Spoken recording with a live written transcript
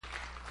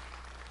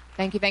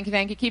Thank you, thank you,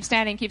 thank you. Keep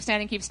standing, keep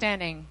standing, keep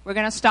standing. We're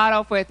going to start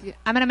off with,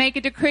 I'm going to make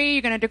a decree.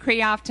 You're going to decree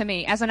after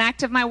me. As an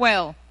act of my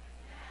will,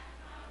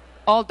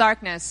 all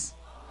darkness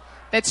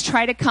that's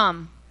tried to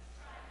come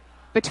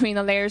between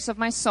the layers of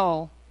my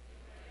soul,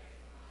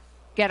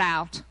 get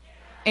out.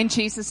 In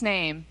Jesus'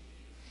 name.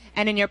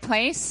 And in your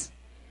place,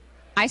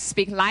 I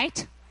speak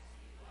light,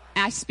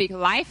 I speak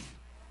life,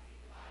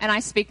 and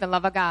I speak the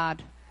love of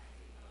God.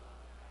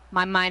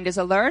 My mind is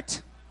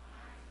alert.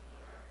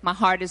 My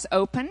heart is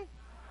open.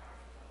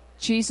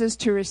 Jesus,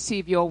 to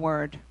receive your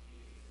word.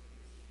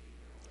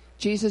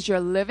 Jesus, your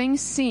living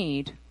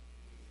seed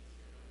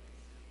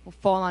will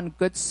fall on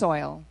good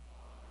soil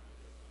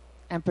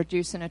and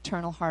produce an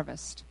eternal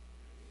harvest.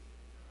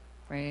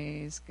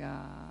 Praise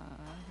God.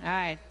 All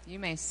right, you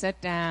may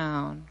sit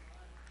down.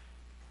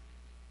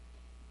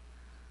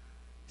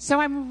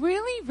 So I'm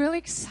really, really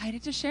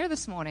excited to share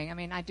this morning. I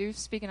mean, I do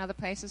speak in other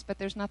places, but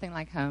there's nothing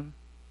like home.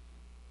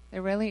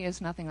 There really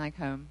is nothing like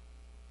home.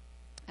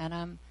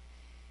 And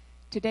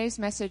today's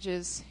message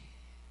is,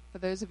 for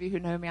those of you who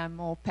know me, I'm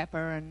more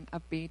pepper and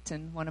upbeat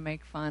and want to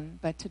make fun.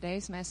 But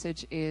today's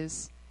message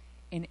is,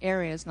 in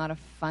areas, not a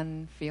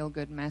fun,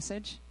 feel-good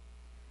message.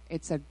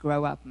 It's a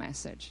grow-up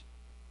message.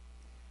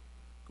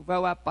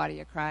 Grow up, body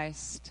of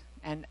Christ.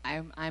 And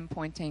I'm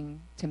pointing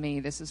to me.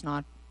 This is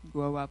not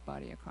grow up,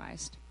 body of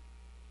Christ.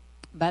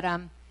 But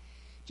do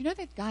you know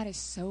that God is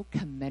so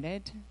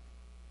committed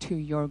to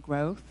your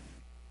growth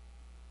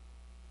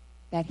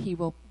that he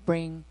will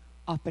bring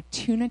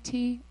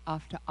opportunity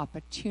after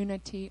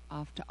opportunity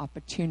after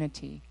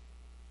opportunity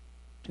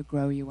to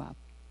grow you up.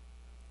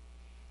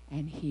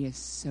 And he is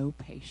so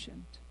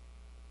patient.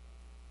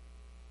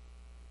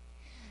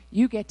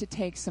 You get to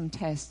take some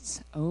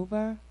tests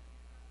over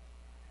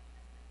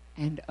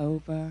and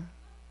over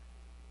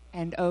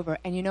and over.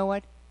 And you know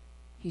what?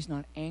 He's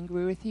not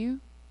angry with you.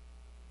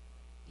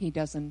 He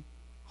doesn't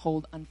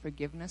hold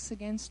unforgiveness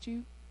against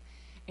you.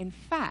 In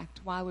fact,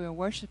 while we were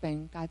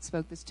worshiping, God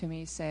spoke this to me.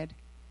 He said,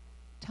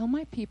 tell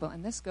my people,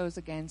 and this goes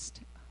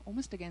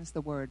almost against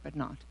the word, but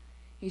not.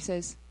 He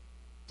says,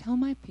 tell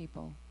my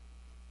people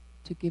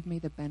to give me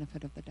the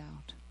benefit of the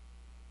doubt.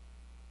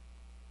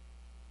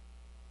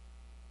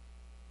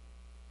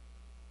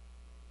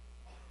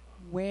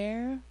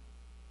 Where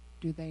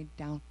do they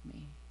doubt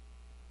me?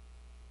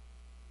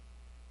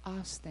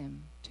 Ask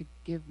them to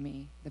give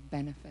me the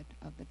benefit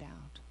of the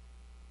doubt.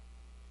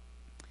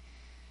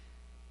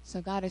 So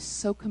God is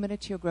so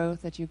committed to your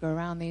growth that you go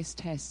around these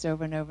tests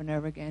over and over and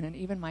over again. And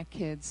even my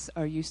kids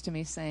are used to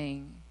me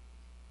saying,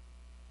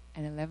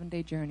 an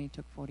 11-day journey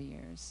took 40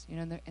 years. You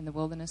know, in the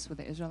wilderness with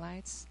the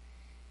Israelites,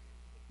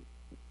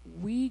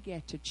 we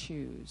get to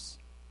choose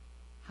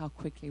how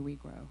quickly we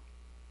grow.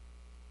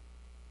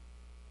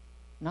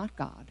 Not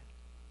God.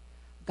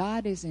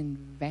 God is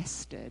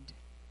invested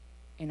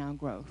in our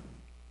growth.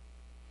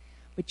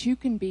 But you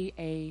can be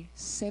a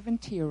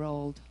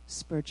 70-year-old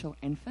spiritual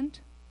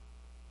infant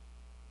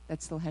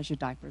that still has your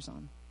diapers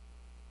on.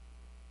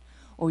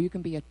 Or you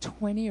can be a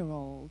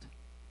 20-year-old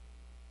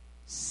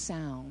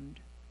sound,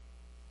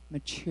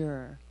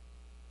 mature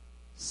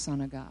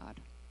son of God.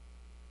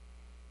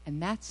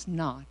 And that's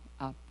not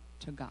up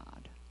to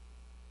God.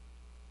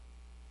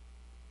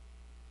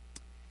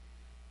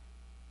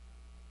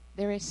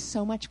 There is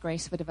so much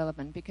grace for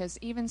development because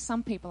even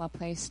some people are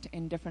placed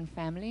in different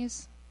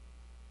families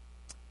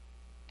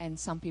and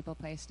some people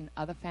placed in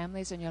other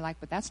families, and you're like,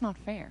 but that's not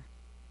fair.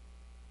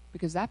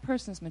 Because that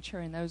person's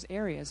mature in those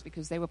areas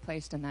because they were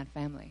placed in that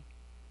family.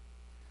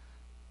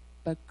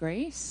 But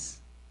grace,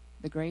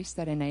 the grace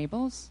that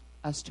enables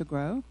us to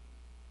grow,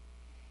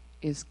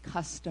 is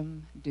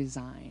custom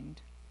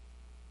designed.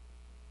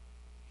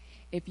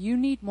 If you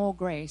need more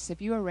grace,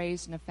 if you are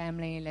raised in a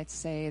family, let's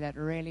say, that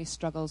really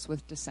struggles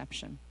with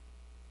deception,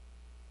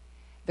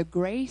 the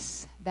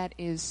grace that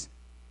is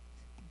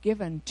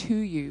given to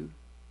you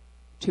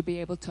to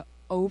be able to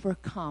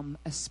overcome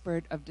a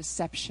spirit of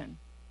deception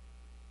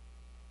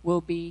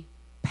will be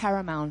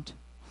paramount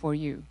for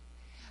you.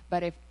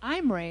 But if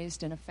I'm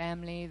raised in a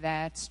family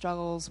that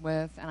struggles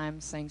with, and I'm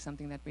saying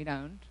something that we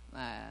don't,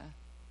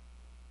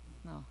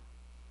 no.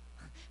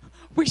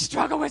 We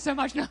struggle with so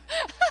much. No.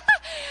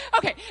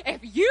 Okay, if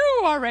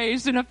you are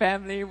raised in a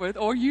family with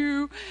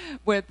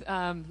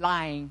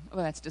lying,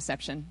 well, that's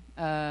deception,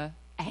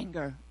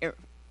 anger,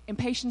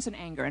 impatience and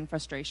anger and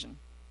frustration,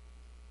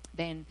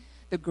 then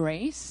the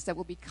grace that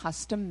will be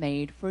custom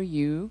made for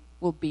you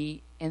will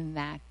be in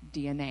that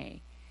DNA.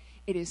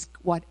 It is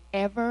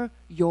whatever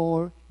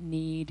your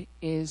need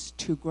is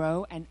to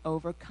grow and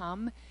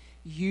overcome,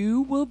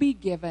 you will be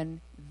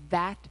given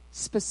that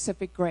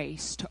specific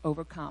grace to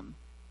overcome.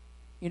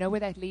 You know where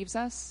that leaves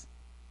us?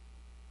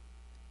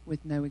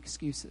 With no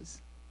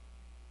excuses.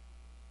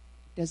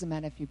 Doesn't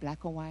matter if you're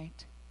black or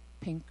white,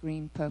 pink,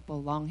 green,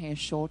 purple, long hair,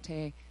 short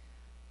hair,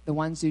 the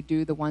ones who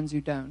do, the ones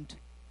who don't.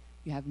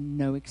 You have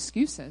no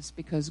excuses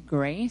because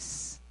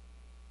grace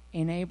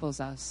enables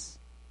us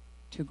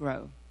to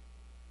grow.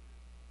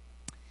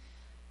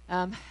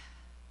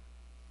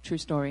 True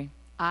story.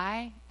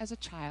 I, as a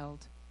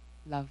child,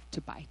 loved to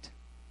bite.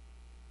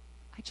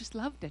 I just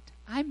loved it.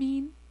 I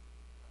mean,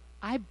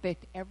 I bit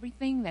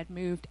everything that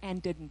moved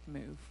and didn't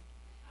move.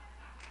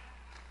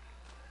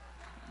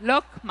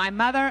 Look, my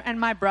mother and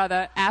my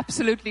brother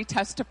absolutely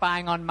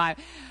testifying on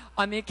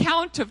the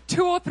account of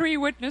 2 or 3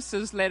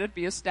 witnesses, let it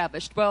be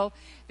established. Well,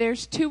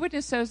 there's 2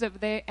 witnesses over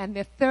there, and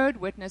the third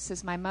witness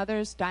is my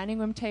mother's dining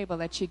room table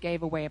that she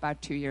gave away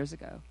about 2 years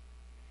ago.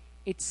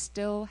 It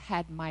still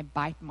had my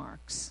bite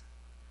marks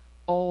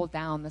all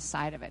down the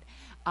side of it.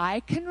 I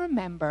can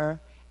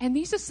remember, and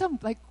these are some,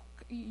 like,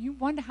 you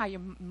wonder how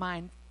your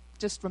mind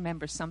just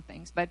remembers some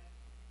things, but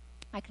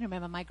I can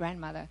remember my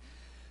grandmother,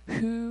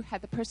 who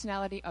had the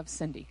personality of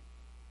Cindy.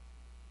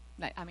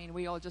 I mean,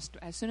 we all just,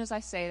 as soon as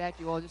I say that,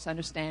 you all just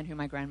understand who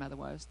my grandmother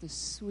was. This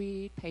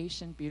sweet,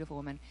 patient, beautiful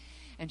woman.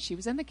 And she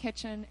was in the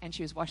kitchen, and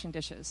she was washing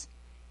dishes.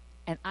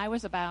 And I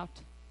was about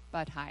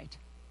butt height.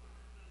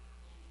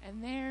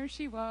 And there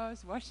she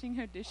was, washing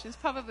her dishes,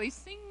 probably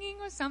singing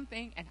or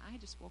something. And I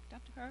just walked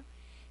up to her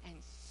and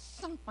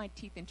sunk my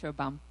teeth into her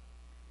bum.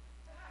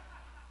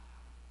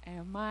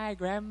 And my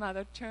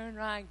grandmother turned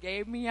around and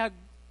gave me a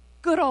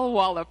good old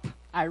wallop.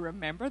 I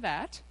remember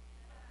that.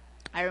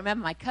 I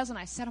remember my cousin.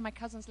 I sat on my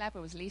cousin's lap.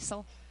 It was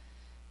Liesel.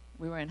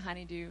 We were in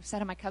Honeydew.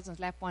 Sat on my cousin's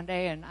lap one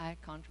day, and I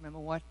can't remember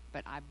what,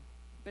 but I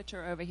bit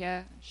her over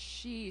here.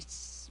 She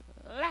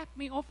slapped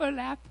me off her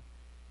lap.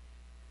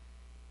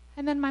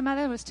 And then my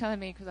mother was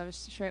telling me, because I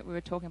was sure we were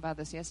talking about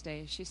this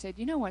yesterday, she said,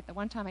 you know what, the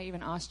one time I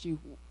even asked you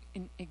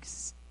in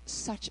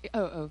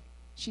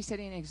she said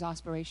in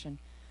exasperation,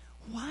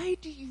 why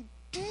do you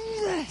do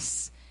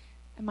this?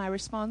 And my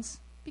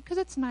response, because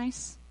it's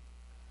nice.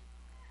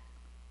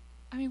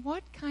 I mean,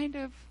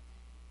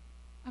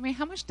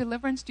 how much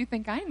deliverance do you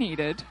think I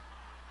needed?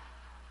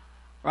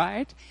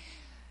 Right?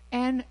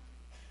 And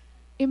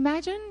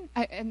imagine,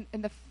 and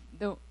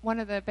the one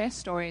of the best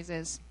stories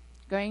is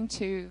going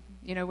to,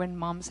 when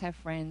moms have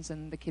friends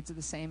and the kids are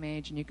the same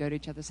age and you go to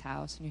each other's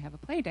house and you have a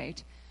play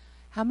date.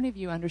 How many of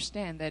you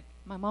understand that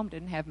my mom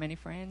didn't have many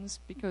friends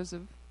because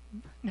of,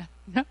 no.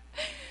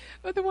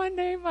 But the one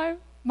day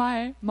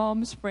my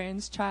mom's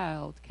friend's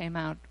child came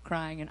out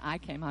crying and I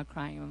came out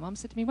crying. And my mom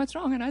said to me, what's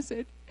wrong? And I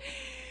said,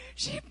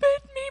 she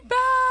bit me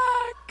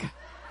back.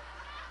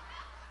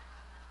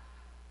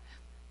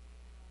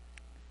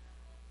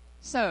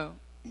 So,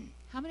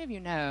 how many of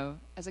you know,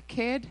 as a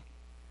kid,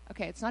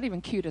 okay, it's not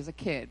even cute as a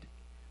kid,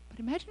 but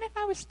imagine if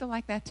I was still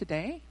like that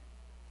today.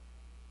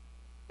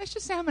 Let's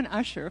just say I'm an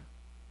usher.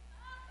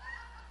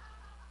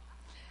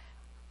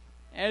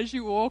 As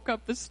you walk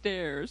up the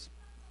stairs,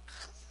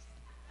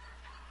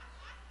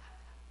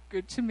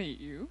 good to meet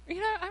you.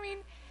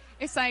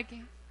 It's like,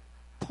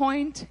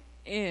 point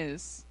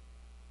is,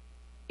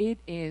 it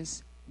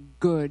is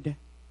good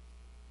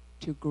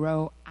to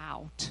grow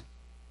out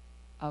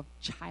of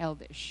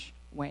childish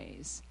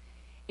ways.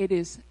 It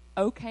is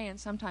okay, and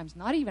sometimes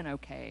not even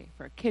okay,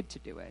 for a kid to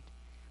do it.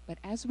 But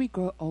as we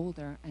grow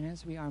older and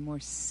as we are more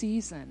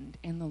seasoned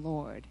in the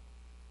Lord,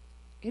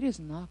 it is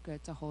not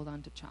good to hold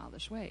on to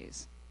childish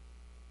ways.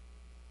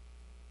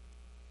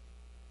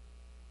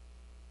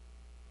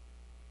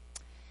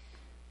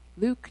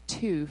 Luke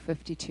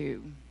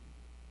 2:52.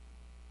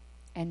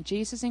 And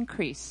Jesus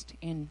increased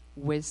in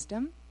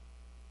wisdom,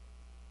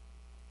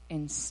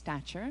 in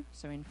stature,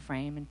 so in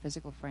frame, in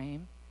physical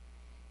frame,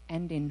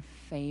 and in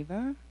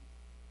favor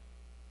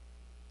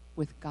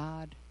with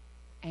God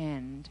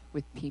and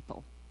with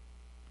people.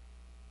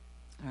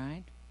 All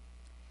right?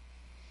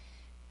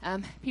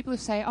 People who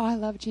say, I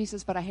love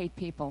Jesus, but I hate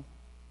people.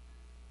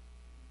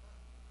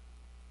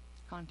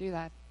 Can't do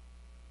that.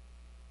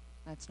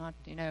 That's not,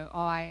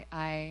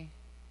 I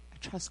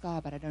trust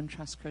God, but I don't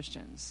trust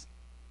Christians.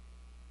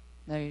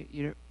 No,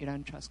 you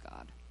don't trust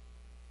God.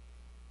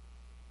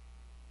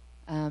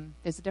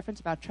 There's a difference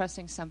about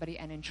trusting somebody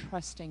and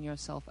entrusting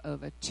yourself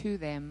over to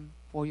them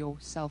for your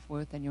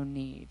self-worth and your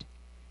need.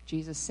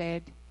 Jesus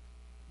said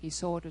he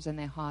saw what was in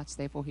their hearts,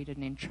 therefore he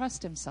didn't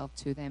entrust himself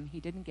to them. He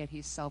didn't get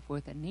his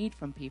self-worth and need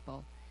from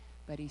people,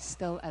 but he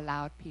still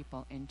allowed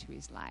people into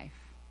his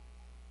life.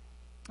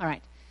 All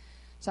right.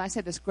 So I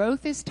said this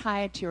growth is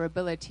tied to your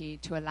ability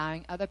to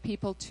allowing other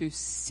people to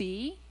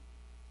see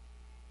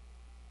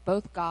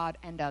both God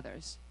and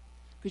others.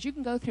 Because you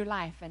can go through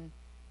life and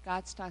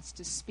God starts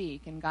to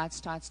speak and God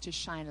starts to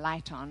shine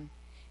light on,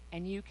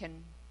 and you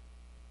can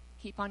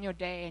keep on your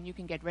day and you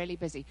can get really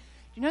busy. Do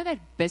you know that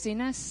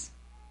busyness,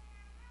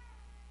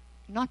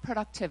 not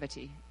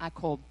productivity, I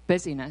call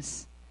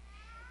busyness,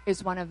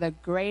 is one of the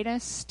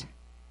greatest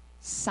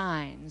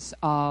signs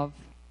of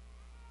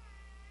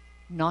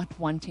not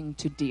wanting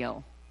to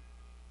deal?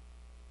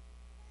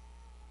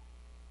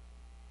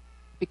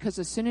 Because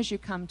as soon as you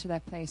come to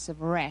that place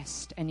of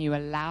rest and you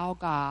allow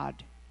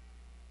God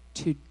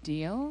to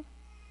deal,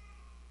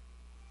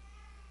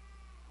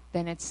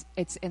 then it's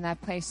in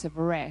that place of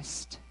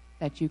rest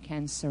that you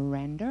can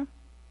surrender.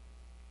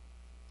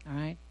 All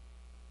right?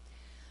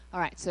 All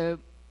right, so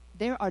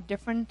we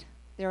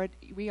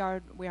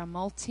are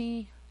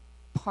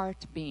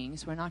multi-part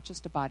beings. We're not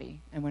just a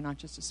body, and we're not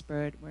just a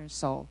spirit, we're a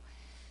soul.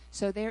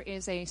 So there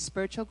is a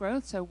spiritual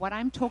growth. So what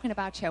I'm talking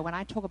about here, when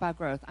I talk about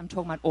growth, I'm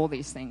talking about all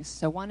these things.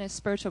 So one is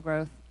spiritual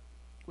growth,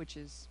 which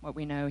is what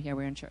we know here,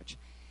 we're in church.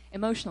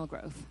 Emotional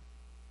growth.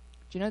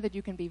 Do you know that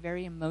you can be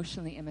very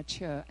emotionally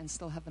immature and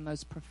still have the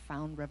most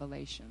profound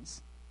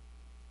revelations?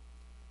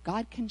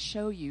 God can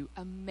show you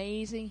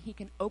amazing, He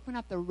can open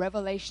up the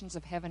revelations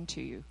of heaven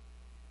to you,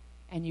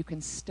 and you can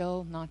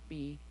still not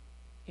be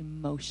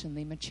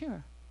emotionally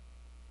mature.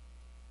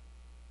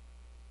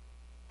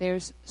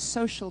 There's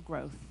social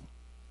growth,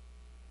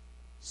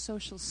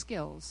 social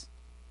skills.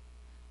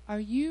 Are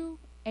you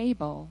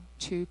able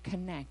to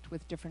connect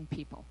with different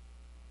people?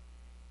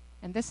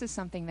 And this is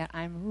something that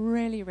I'm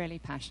really, really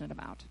passionate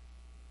about.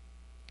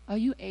 Are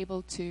you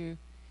able to,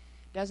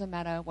 doesn't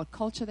matter what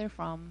culture they're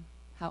from,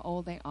 how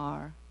old they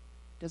are,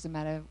 doesn't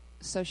matter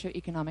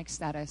socioeconomic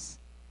status,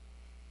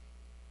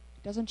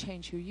 it doesn't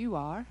change who you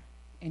are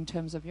in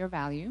terms of your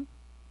value,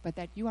 but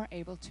that you are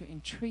able to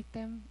entreat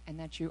them and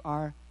that you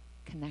are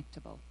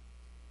connectable.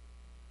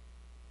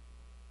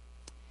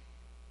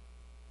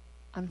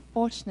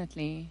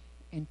 Unfortunately,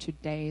 in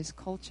today's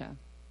culture,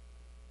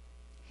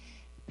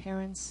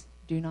 parents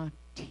do not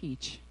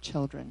teach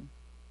children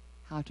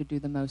how to do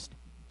the most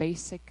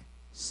basic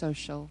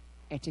social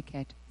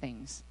etiquette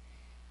things.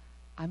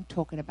 I'm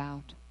talking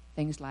about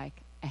things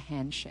like a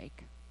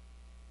handshake.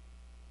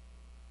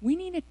 We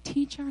need to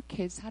teach our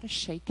kids how to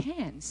shake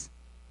hands.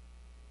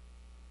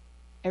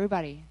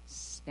 Everybody,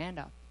 stand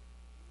up.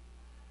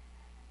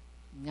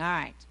 All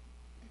right.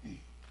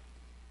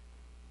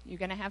 You're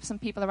going to have some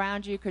people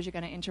around you because you're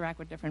going to interact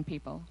with different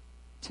people.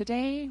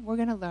 Today, we're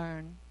going to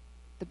learn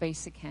the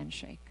basic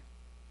handshake.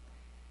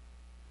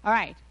 All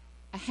right.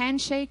 A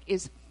handshake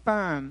is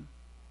firm.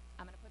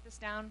 I'm going to put this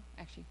down.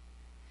 Actually,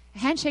 a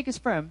handshake is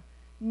firm.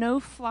 No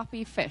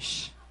floppy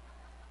fish.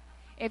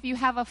 If you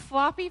have a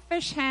floppy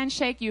fish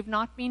handshake, you've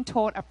not been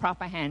taught a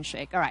proper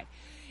handshake. All right.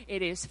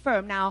 It is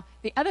firm. Now,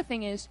 the other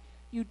thing is,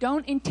 you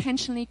don't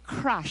intentionally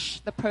crush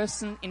the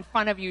person in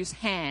front of you's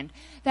hand.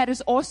 That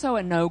is also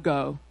a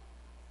no-go.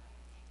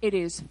 It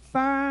is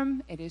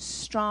firm, it is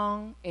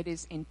strong, it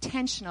is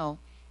intentional.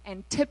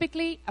 And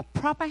typically, a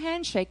proper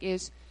handshake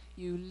is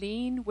you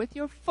lean with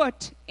your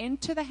foot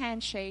into the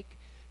handshake,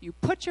 you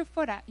put your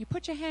foot out, you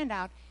put your hand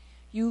out,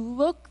 you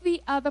look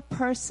the other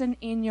person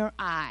in your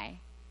eye.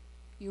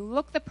 You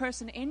look the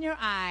person in your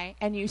eye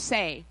and you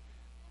say,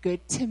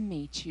 "Good to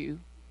meet you."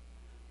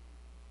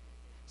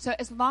 So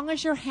as long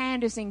as your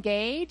hand is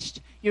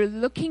engaged, you're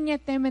looking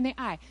at them in the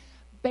eye.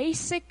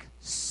 Basic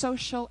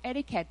social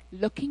etiquette,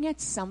 looking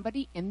at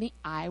somebody in the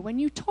eye when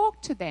you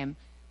talk to them.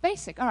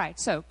 Basic. All right,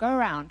 so go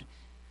around.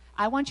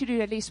 I want you to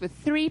do at least with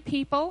 3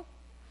 people.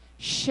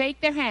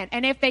 Shake their hand.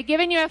 And if they're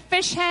giving you a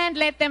fish hand,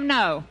 let them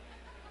know.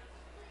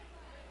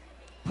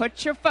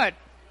 Put your foot.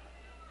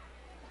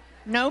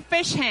 No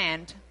fish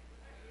hand.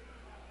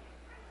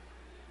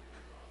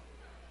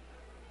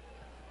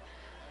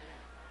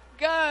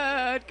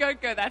 Good, good,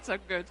 good. That's a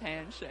good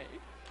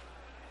handshake.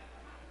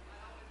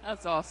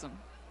 That's awesome.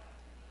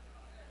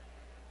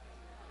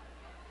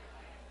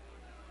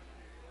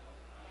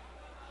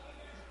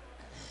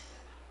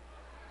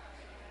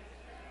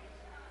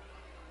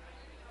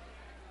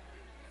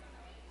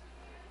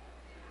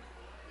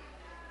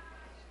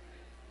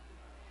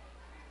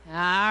 All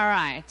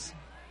right.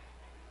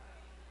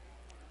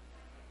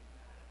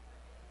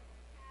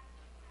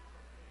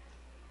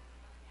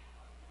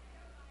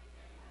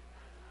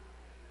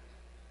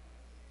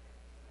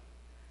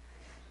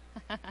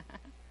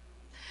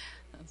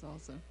 That's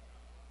awesome.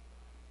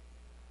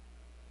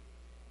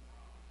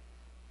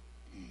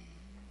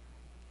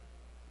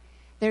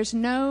 There's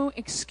no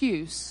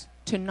excuse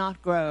to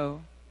not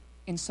grow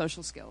in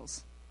social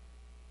skills.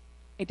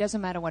 It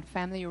doesn't matter what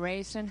family you're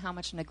raised in, how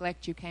much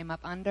neglect you came up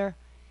under,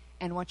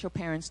 and what your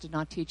parents did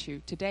not teach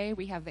you. Today,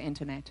 we have the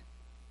internet.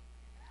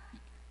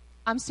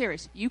 I'm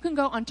serious. You can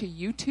go onto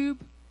YouTube.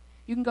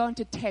 You can go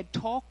into TED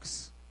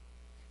Talks,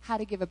 how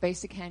to give a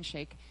basic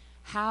handshake,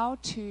 how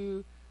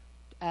to,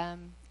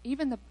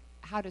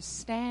 how to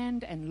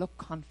stand and look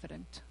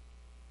confident.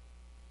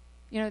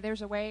 You know,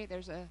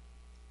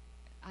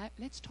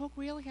 let's talk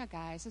real here,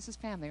 guys. This is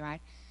family,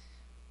 right?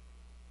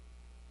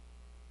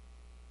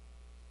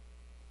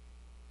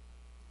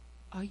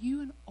 Are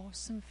you an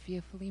awesome,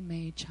 fearfully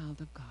made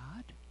child of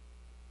God?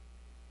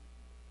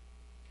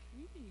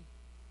 Really?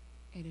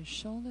 It is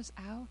shoulders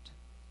out,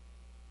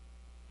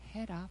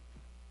 head up,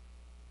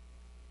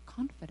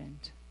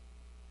 confident.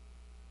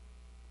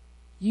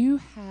 You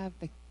have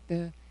the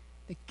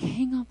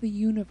King of the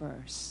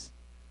universe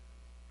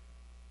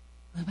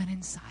living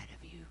inside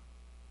of you.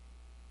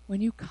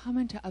 When you come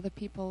into other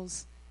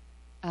people's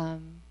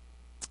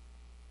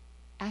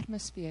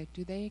atmosphere,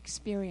 do they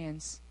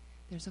experience?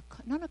 There's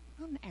not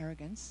an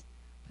arrogance,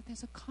 but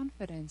there's a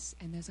confidence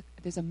and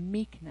there's a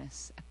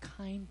meekness, a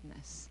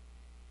kindness.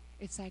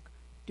 It's like,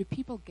 do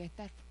people get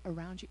that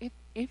around you?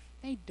 If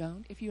they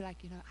don't, if you're like,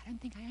 I don't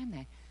think I am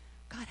that.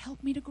 God,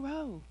 help me to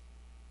grow.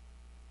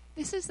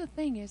 This is the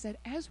thing, is that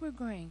as we're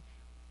growing,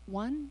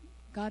 one,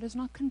 God is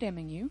not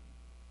condemning you.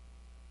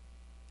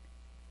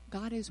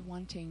 God is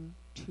wanting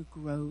to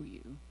grow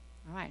you.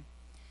 All right.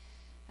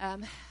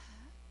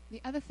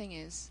 The other thing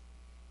is,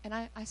 and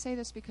I say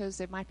this because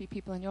there might be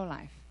people in your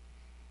life,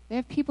 there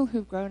are people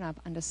who've grown up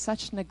under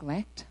such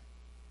neglect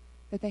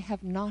that they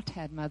have not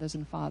had mothers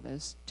and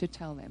fathers to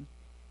tell them,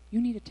 you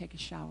need to take a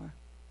shower.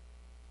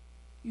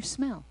 You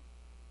smell.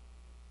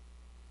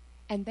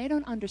 And they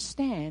don't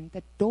understand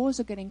that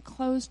doors are getting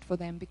closed for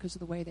them because of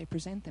the way they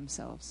present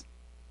themselves.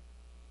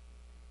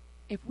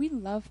 If we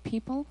love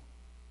people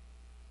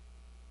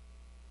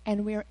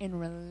and we're in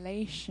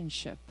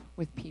relationship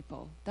with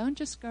people, don't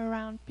just go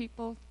around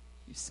people,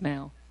 you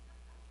smell.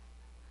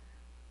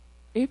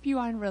 If you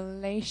are in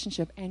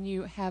relationship and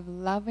you have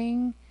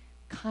loving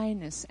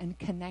kindness and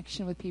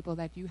connection with people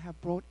that you have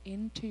brought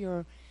into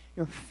your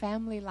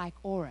family-like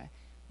aura,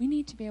 we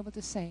need to be able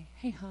to say,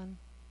 hey, hon,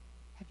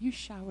 have you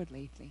showered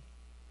lately?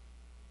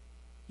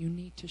 You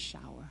need to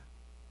shower.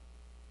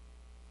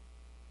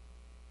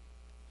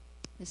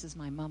 This is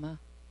my mama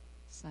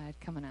side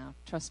coming out.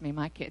 Trust me,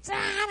 my kids,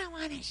 I don't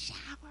want to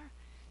shower.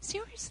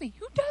 Seriously,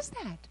 who does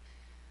that?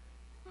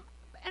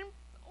 And,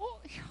 oh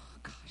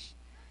gosh.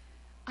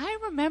 I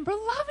remember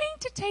loving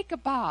to take a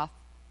bath,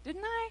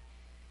 didn't I?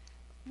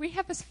 We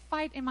have this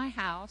fight in my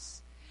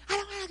house. I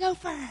don't want to go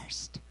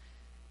first.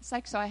 It's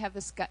like, so I have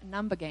this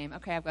number game.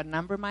 Okay, I've got a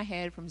number in my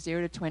head from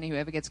 0 to 20.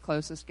 Whoever gets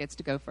closest gets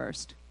to go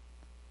first.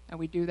 And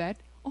we do that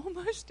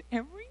almost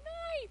every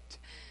night.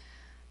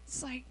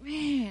 It's like,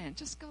 man,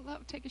 just go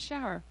take a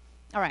shower.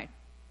 All right.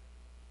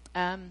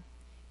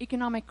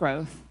 Economic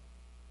growth.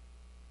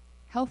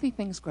 Healthy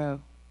things grow.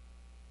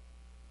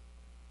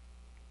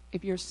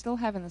 If you're still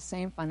having the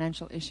same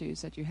financial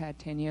issues that you had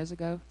 10 years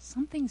ago,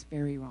 something's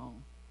very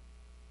wrong.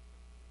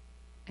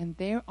 And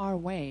there are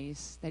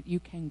ways that you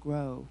can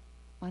grow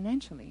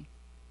financially.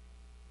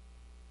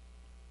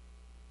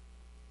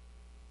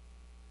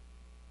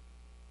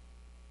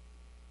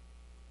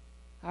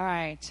 All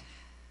right.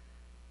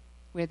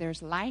 Where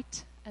there's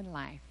light and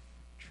life,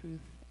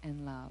 truth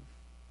and love,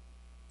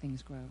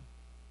 things grow.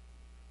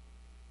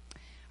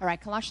 All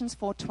right, Colossians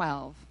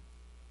 4:12.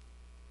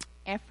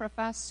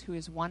 Epaphras, who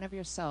is one of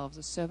yourselves,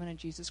 a servant of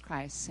Jesus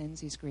Christ,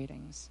 sends his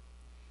greetings.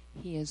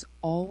 He is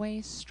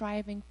always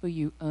striving for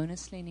you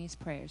earnestly in his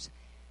prayers,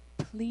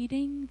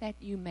 pleading that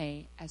you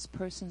may, as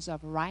persons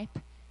of ripe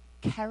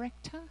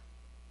character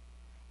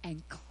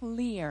and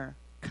clear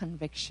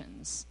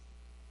convictions,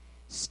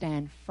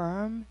 stand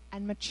firm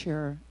and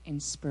mature in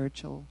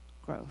spiritual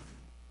growth,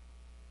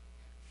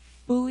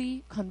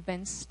 fully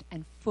convinced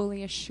and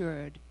fully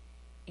assured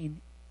in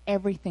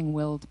everything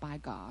willed by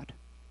God.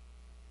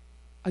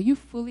 Are you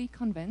fully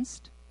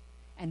convinced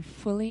and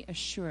fully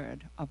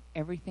assured of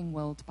everything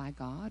willed by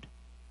God?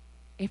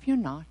 If you're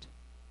not,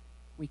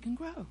 we can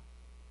grow.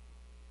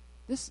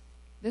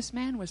 This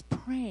man was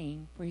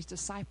praying for his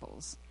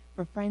disciples,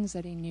 for friends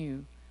that he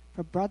knew,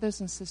 for brothers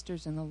and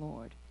sisters in the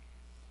Lord.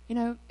 You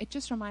know, it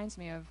just reminds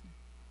me of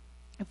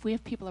if we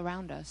have people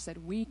around us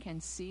that we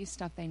can see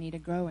stuff they need to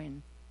grow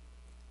in.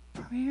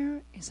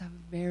 Prayer is a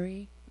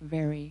very,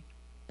 very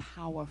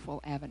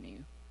powerful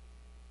avenue.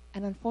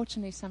 And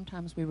unfortunately,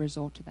 sometimes we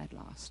resort to that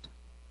last.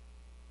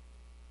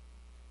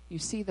 You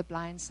see the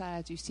blind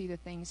sides, you see the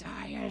things,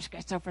 you just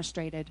get so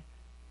frustrated.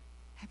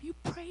 Have you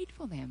prayed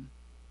for them?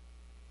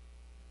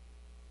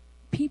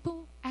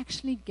 People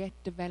actually get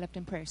developed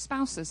in prayer.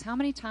 Spouses, how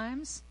many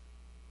times?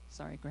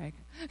 Sorry, Greg.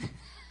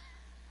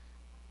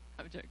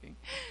 I'm joking.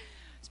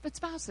 But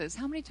spouses,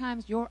 how many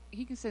times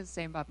he can say the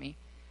same about me.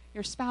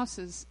 Your spouse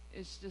is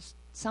just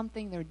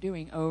something they're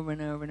doing over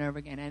and over and over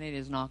again, and it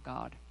is not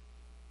God.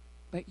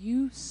 But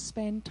you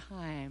spend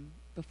time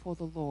before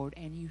the Lord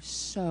and you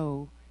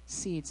sow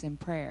seeds in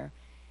prayer.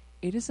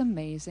 It is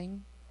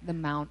amazing the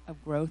amount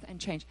of growth and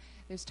change.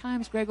 There's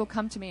times Greg will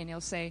come to me and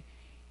he'll say,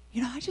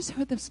 you know, I just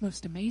heard this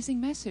most amazing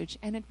message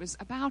and it was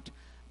about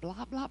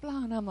blah, blah,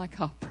 blah. And I'm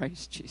like, oh,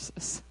 praise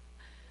Jesus.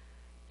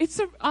 It's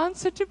an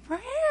answer to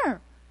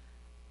prayer.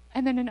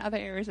 And then in other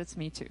areas, it's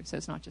me too. So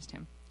it's not just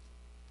him.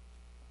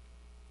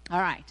 All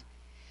right.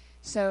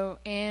 So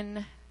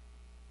in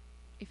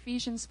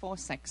Ephesians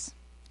 4:6,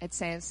 it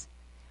says,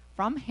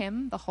 from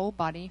him, the whole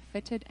body,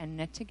 fitted and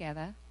knit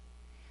together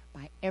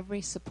by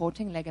every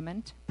supporting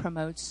ligament,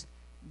 promotes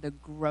the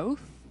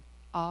growth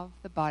of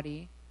the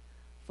body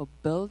for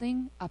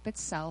building up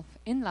itself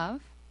in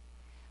love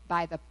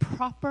by the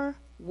proper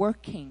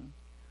working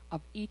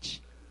of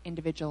each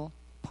individual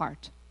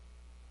part.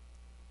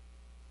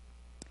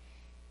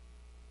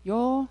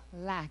 Your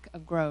lack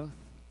of growth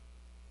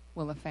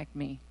will affect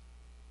me.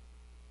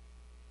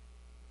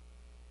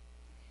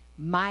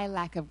 My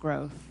lack of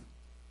growth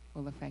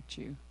will affect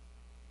you.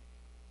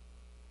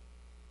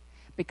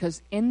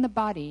 Because in the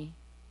body,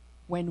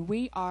 when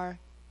we are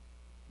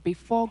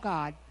before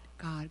God,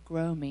 God,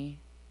 grow me.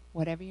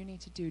 Whatever you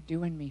need to do,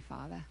 do in me,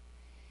 Father.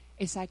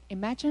 It's like,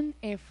 imagine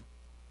if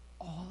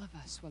all of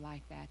us were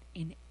like that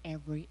in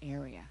every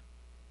area.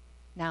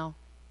 Now,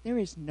 there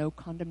is no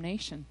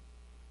condemnation.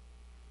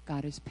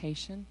 God is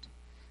patient.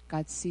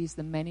 God sees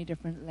the many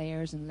different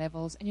layers and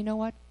levels. And you know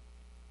what?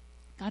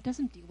 God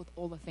doesn't deal with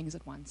all the things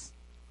at once.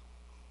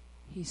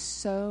 He's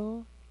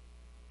so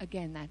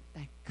again, that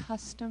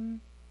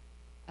custom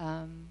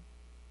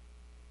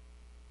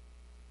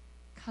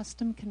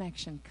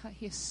connection.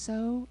 He is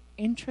so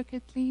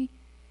intricately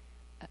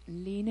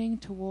leaning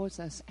towards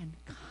us and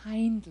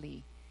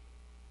kindly,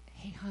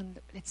 hey, hon,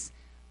 let's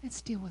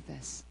deal with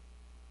this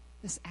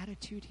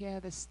attitude here,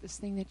 this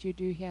thing that you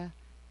do here.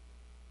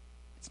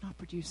 It's not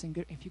producing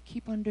good. If you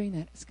keep on doing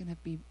that, it's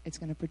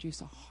going to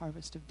produce a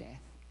harvest of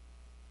death.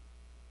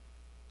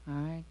 All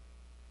right?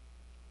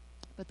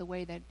 But the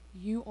way that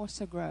you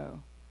also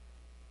grow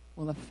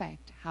will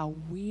affect how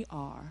we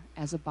are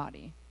as a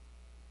body.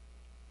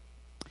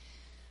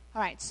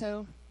 All right,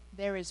 so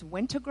there is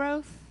winter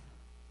growth,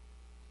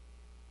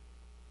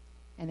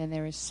 and then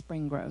there is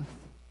spring growth.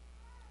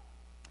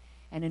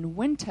 And in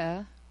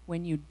winter,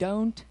 when you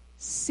don't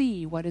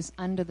see what is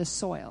under the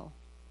soil,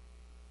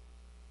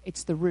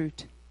 it's the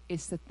root.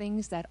 It's the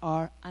things that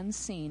are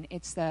unseen.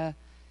 It's the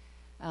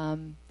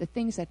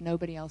things that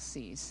nobody else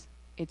sees.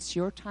 It's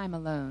your time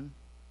alone.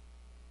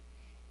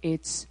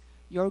 It's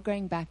you're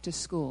going back to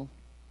school.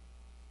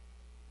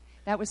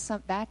 That was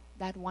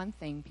that one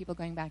thing, people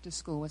going back to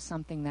school, was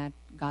something that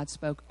God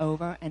spoke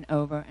over and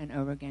over and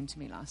over again to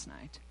me last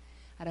night.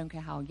 I don't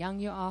care how young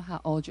you are, how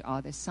old you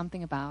are. There's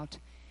something about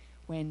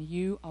when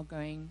you are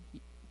going,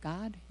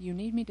 God, you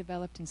need me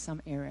developed in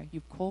some area.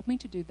 You've called me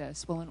to do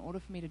this. Well, in order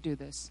for me to do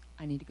this,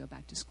 I need to go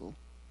back to school.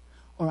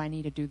 Or I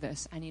need to do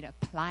this. I need to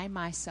apply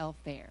myself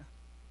there.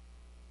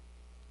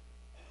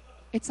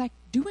 It's like,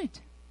 do it.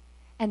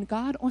 And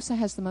God also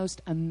has the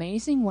most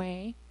amazing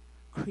way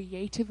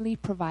creatively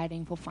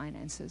providing for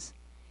finances.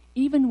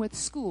 Even with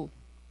school,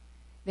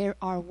 there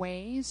are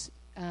ways,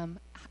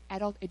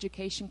 adult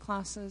education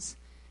classes,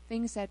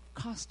 things that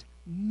cost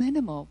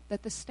minimal,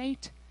 that the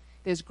state,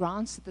 there's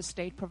grants that the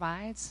state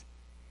provides.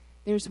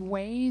 There's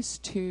ways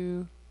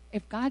to,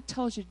 if God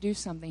tells you to do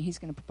something, He's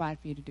going to provide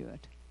for you to do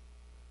it.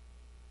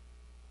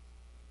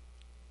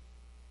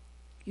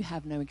 You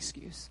have no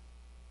excuse.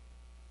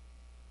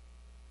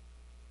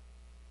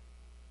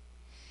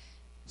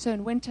 So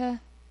in winter,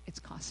 it's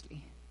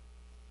costly.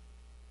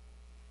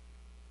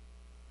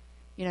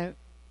 You know,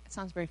 it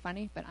sounds very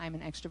funny, but I'm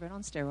an extrovert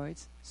on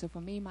steroids. So for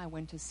me, my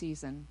winter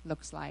season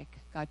looks like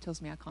God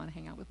tells me I can't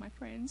hang out with my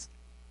friends.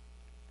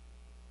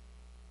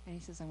 And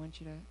He says, I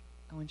want you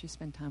to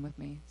spend time with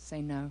me.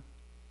 Say no.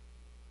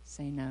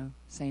 Say no.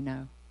 Say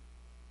no.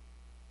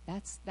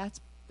 That's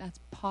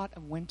part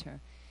of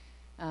winter.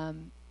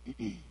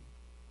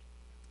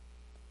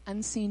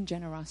 Unseen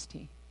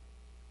generosity.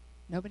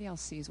 Nobody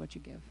else sees what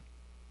you give.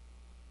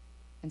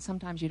 And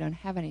sometimes you don't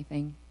have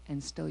anything,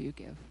 and still you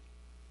give.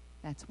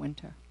 That's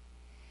winter.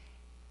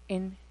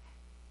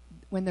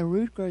 When the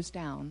root grows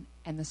down,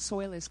 and the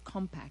soil is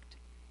compact,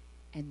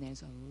 and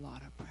there's a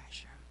lot of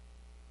pressure,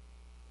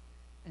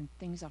 and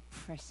things are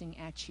pressing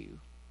at you,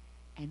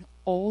 and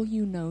all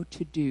you know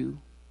to do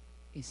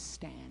is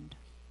stand.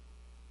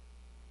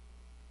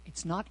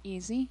 It's not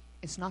easy.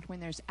 It's not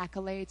when there's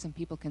accolades and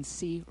people can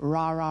see,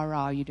 rah, rah,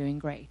 rah, you're doing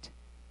great.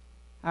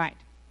 All right.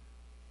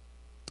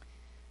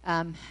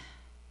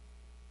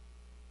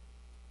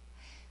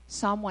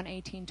 Psalm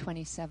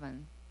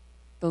 118:27.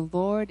 The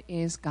Lord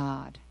is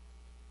God,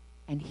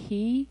 and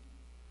He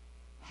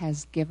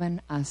has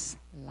given us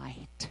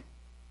light.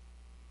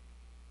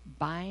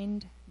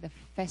 Bind the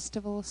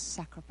festival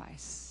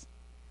sacrifice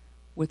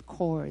with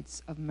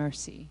cords of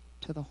mercy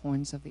to the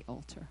horns of the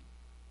altar.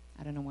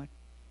 I don't know what.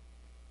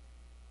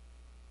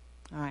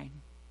 All right.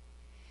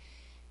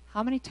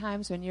 How many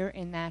times when you're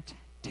in that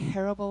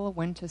terrible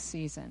winter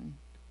season,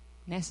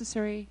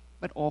 necessary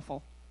but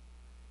awful,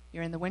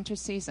 you're in the winter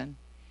season,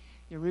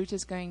 your root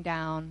is going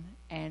down,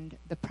 and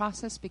the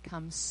process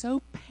becomes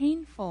so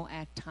painful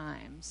at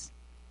times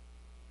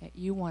that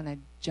you want to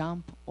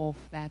jump off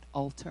that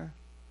altar.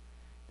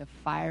 The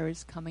fire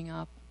is coming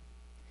up.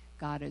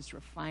 God is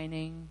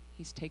refining.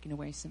 He's taking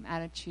away some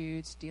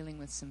attitudes, dealing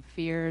with some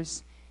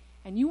fears,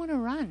 and you want to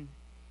run.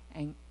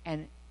 And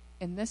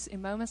in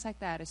moments like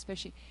that,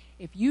 especially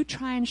if you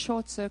try and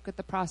short circuit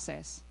the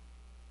process,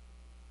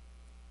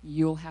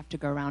 you'll have to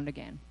go around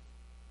again.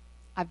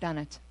 I've done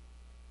it.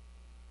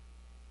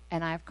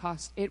 And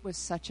it was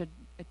such a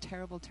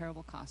terrible,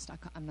 terrible cost.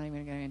 I'm not even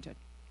going to go into it.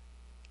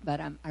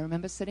 But I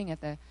remember sitting at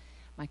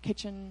my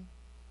kitchen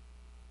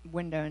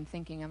window and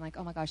thinking, I'm like,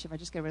 oh my gosh, if I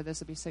just get rid of this,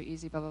 it'll be so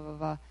easy, blah, blah, blah,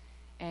 blah.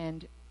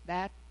 And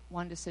that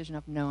one decision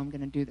of, no, I'm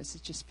going to do this.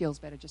 It just feels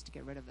better just to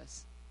get rid of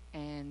this.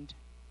 And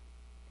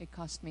it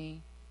cost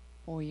me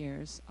 4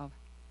 years of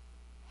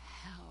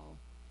hell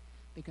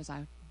because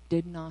I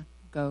did not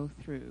go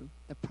through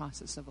the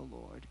process of the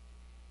Lord.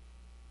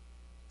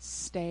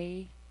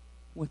 Stay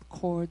with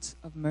cords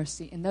of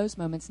mercy. In those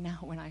moments now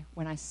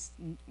when I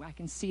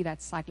can see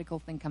that cyclical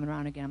thing coming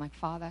around again, I'm like,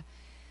 Father,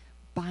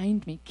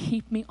 bind me,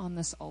 keep me on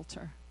this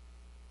altar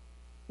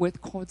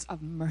with cords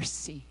of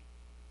mercy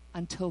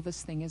until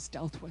this thing is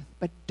dealt with.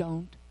 But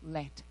don't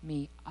let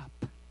me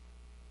up.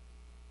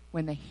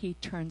 When the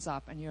heat turns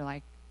up and you're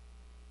like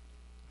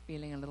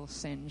feeling a little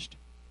singed.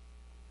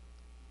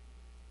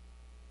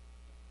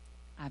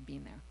 I've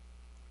been there.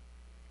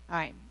 All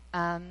right.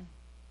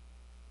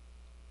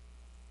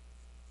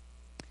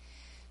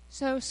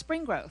 So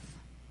spring growth.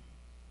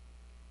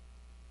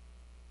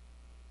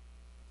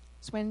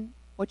 It's when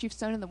what you've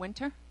sown in the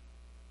winter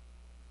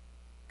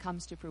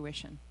comes to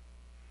fruition.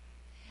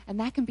 And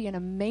that can be an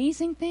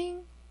amazing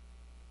thing.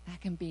 That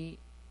can be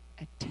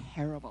a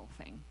terrible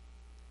thing.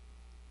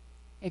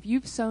 If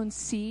you've sown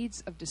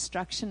seeds of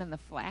destruction in the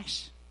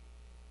flesh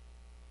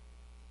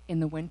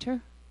in the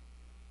winter,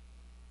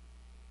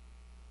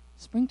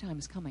 springtime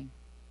is coming.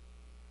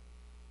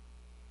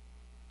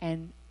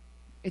 And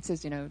it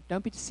says,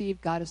 don't be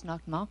deceived, God is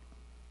not mocked.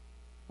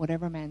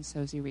 Whatever man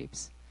sows, he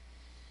reaps.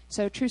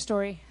 So, true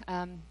story.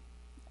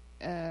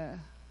 So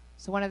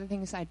one of the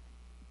things I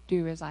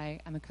do is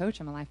I'm a coach,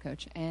 I'm a life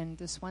coach. And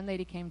this one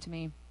lady came to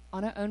me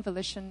on her own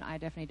volition. I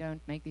definitely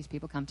don't make these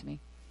people come to me.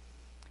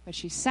 But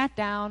she sat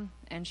down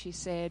and she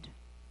said,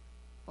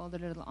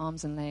 folded her little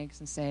arms and legs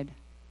and said,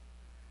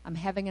 I'm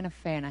having an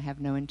affair and I have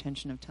no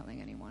intention of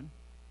telling anyone.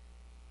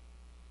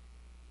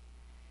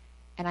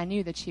 And I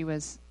knew that she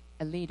was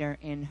a leader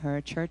in her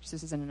church.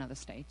 This is in another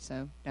state,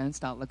 so don't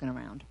start looking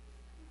around.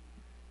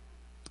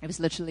 It was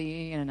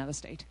literally in another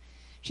state.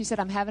 She said,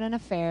 I'm having an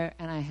affair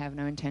and I have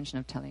no intention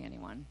of telling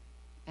anyone.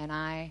 And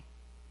I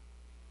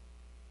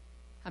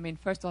mean,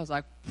 first I was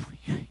like,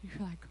 you're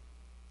like,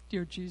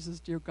 dear Jesus,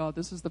 dear God,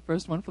 this is the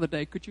first one for the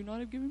day. Could you not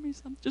have given me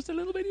something just a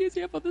little bit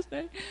easier for this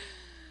day?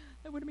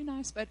 That would have been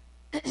nice. But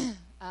so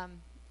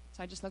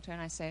I just looked at her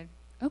and I said,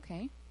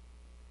 okay.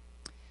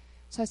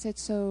 So I said,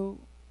 so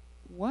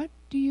what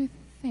do you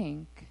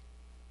think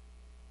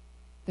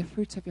the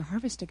fruits of your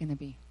harvest are going to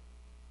be?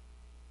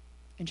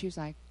 And she was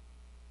like,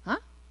 huh?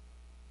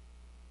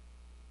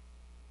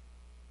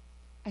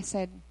 I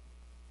said,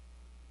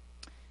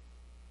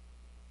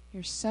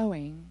 you're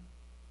sowing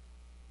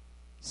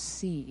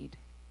seed.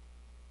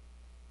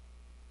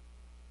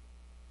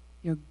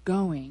 You're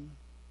going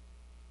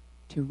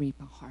to reap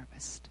a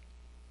harvest.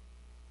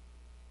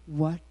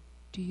 What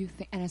do you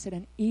think? And I said,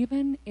 and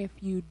even if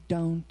you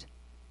don't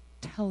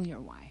tell your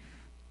wife,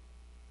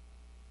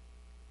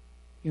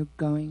 you're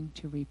going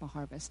to reap a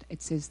harvest.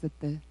 It says that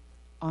the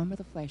arm of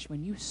the flesh,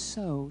 when you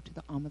sow to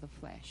the arm of the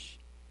flesh,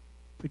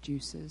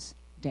 produces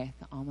death.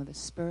 The arm of the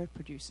spirit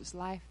produces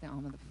life. The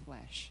arm of the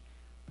flesh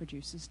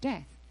produces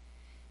death.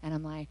 And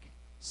I'm like,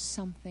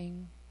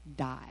 something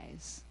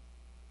dies.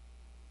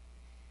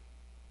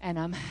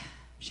 And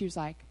she was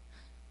like,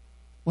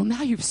 well,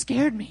 now you've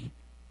scared me.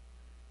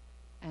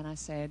 And I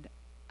said,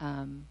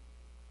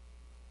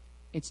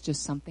 it's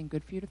just something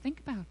good for you to think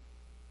about.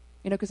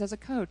 Because as a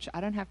coach,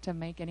 I don't have to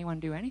make anyone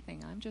do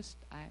anything.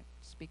 I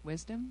speak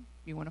wisdom.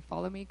 If you want to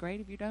follow me,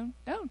 great. If you don't.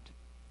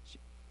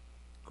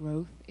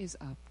 Growth is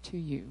up to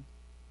you.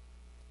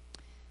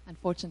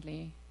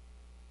 Unfortunately,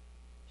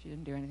 she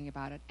didn't do anything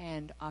about it.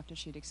 And after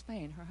she'd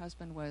explained, her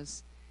husband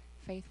was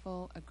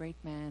faithful, a great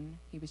man.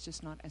 He was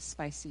just not as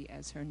spicy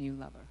as her new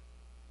lover.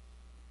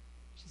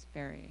 Which is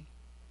very,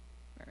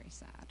 very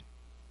sad.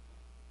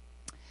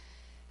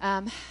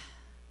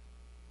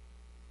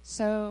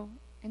 So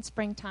in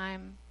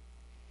springtime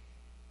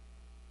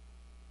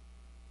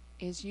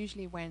is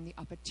usually when the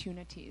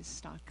opportunities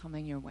start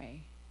coming your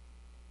way.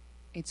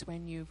 It's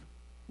when you've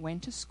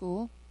went to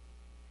school.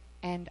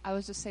 And I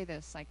was just say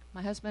this, like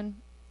my husband,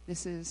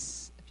 this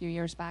is a few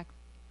years back,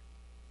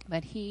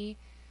 but he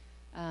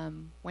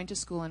went to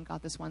school and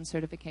got this one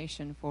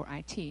certification for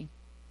IT.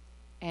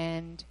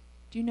 And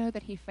do you know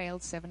that he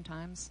failed 7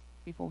 times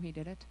before he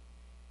did it?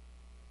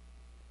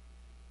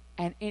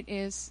 And it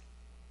is,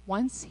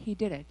 once he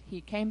did it,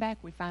 he came back,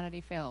 we found out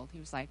he failed. He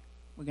was like,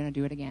 we're going to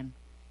do it again.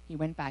 He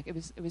went back. It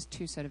was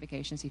 2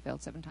 certifications. He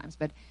failed 7 times.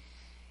 But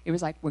it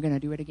was like, we're going to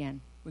do it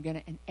again.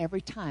 And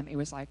every time it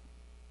was like,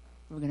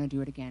 we're going to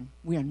do it again.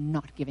 We are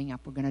not giving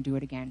up. We're going to do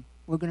it again.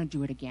 We're going to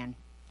do it again.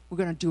 We're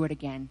going to do it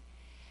again.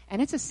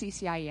 And it's a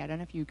CCIE. I don't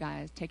know if you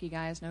guys, techie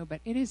guys know,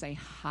 but it is a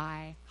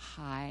high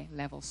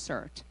level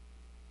cert.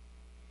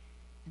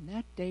 And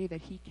that day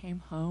that he came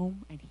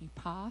home and he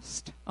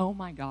passed, oh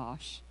my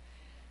gosh,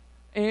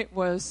 it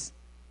was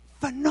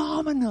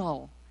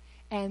phenomenal.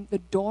 And the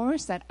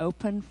doors that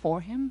opened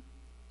for him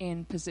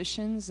in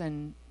positions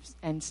and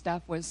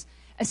stuff was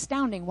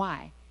astounding.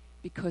 Why?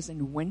 Because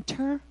in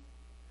winter,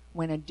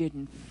 when it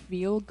didn't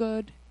feel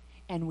good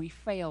and we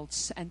failed,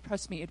 and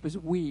trust me, it was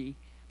we,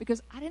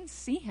 because I didn't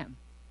see him.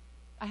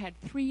 I had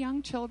 3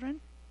 young children.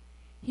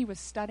 He was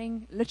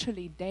studying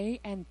literally day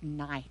and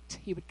night.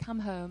 He would come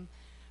home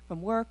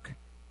from work,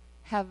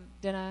 have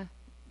dinner,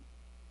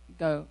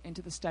 go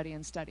into the study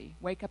and study.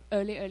 Wake up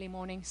early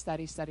morning,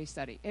 study.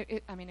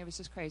 It was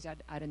just crazy.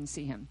 I didn't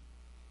see him.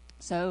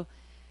 So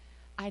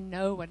I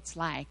know what it's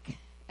like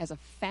as a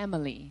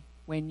family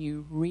when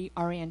you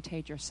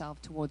reorientate yourself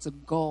towards a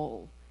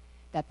goal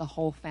that the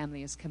whole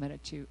family is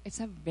committed to. It's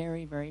a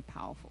very, very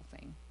powerful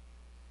thing.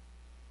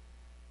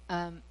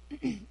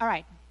 All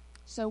right.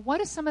 So what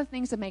are some of the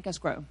things that make us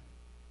grow?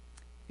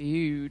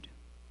 Food.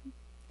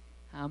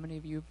 How many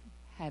of you have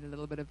had a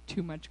little bit of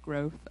too much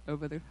growth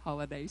over the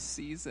holiday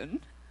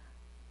season?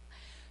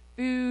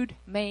 Food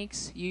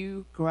makes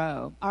you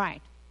grow. All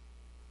right.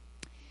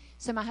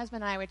 So my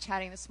husband and I were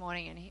chatting this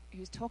morning, and he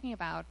was talking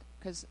about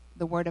because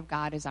the Word of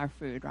God is our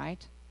food,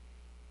 right?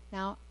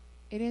 Now,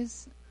 it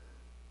is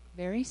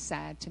very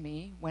sad to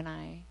me when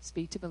I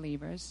speak to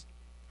believers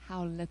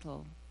how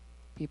little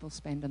people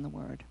spend on the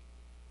Word.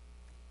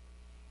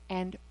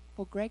 And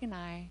for Greg and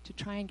I to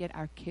try and get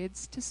our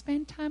kids to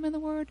spend time in the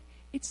Word,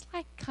 it's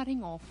like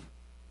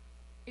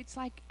it's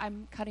like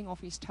I'm cutting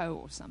off his toe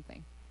or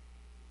something.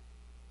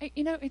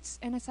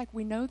 It's like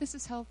we know this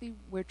is healthy.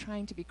 We're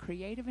trying to be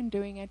creative in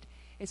doing it.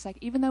 It's like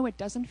even though it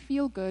doesn't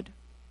feel good,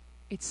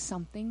 it's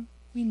something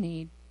we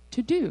need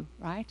to do,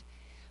 right?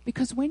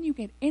 Because when you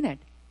get in it,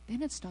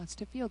 then it starts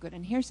to feel good.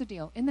 And here's the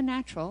deal. In the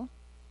natural,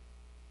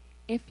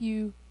 if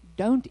you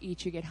don't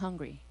eat, you get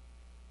hungry.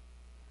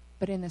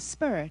 But in the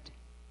spirit,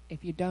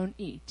 if you don't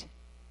eat,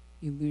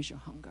 you lose your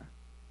hunger.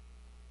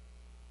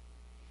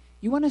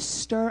 You want to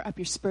stir up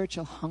your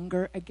spiritual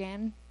hunger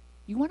again?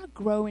 You want to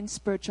grow in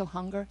spiritual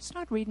hunger?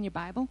 Start reading your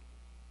Bible.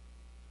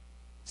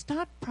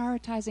 Start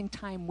prioritizing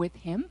time with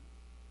Him.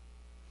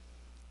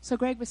 So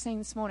Greg was saying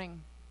this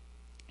morning,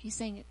 he's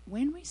saying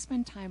when we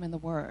spend time in the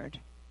Word,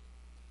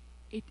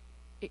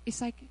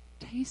 it's like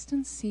taste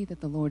and see that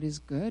the Lord is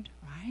good,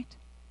 right?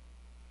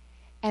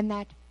 And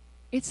that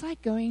it's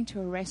like going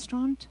to a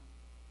restaurant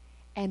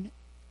and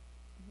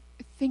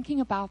thinking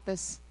about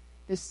this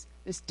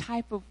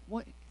type of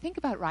what. Think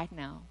about right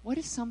now. What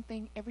is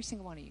something, every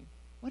single one of you,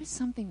 what is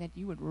something that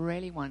you would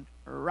really want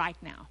right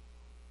now?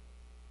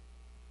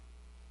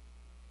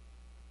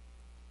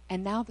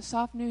 And now this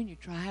afternoon, you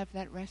drive to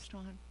that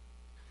restaurant, you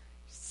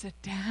sit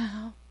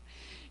down,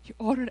 you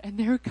order it, and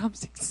there it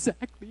comes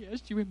exactly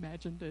as you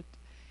imagined it.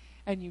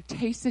 And you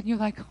taste it, and you're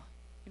like,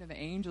 the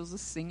angels are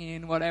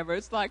singing, whatever.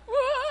 It's like,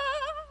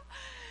 whoa!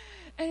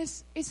 And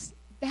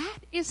that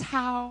is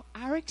how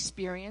our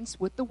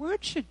experience with the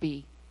Word should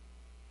be.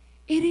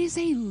 It is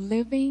a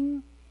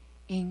living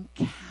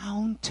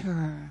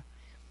encounter.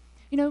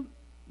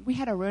 We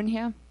had Arun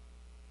here,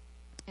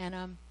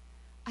 and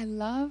I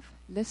love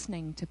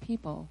listening to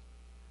people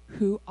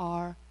who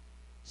are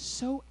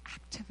so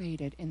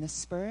activated in the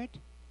Spirit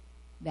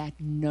that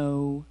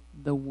know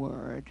the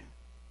Word.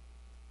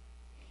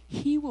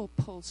 He will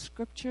pull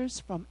scriptures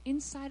from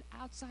inside,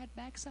 outside,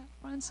 backside,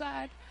 front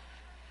side,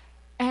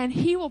 and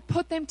he will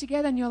put them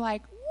together, and you're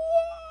like,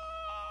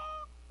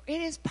 whoa!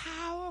 It is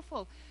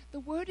powerful. The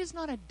Word is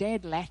not a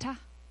dead letter.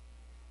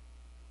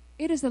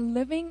 It is a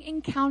living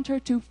encounter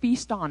to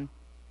feast on.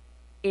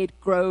 It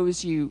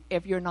grows you.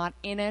 If you're not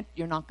in it,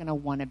 you're not going to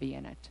want to be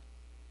in it.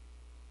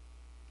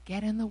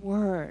 Get in the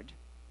Word.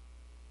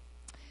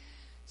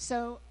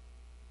 So,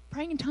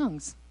 praying in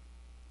tongues.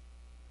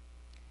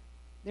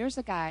 There's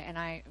a guy, and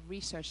I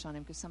researched on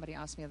him because somebody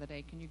asked me the other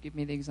day, can you give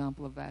me the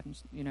example of that and,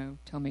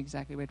 tell me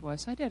exactly what it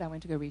was. So I did. I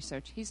went to go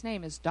research. His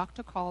name is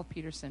Dr. Carl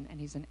Peterson, and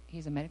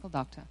he's a medical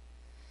doctor.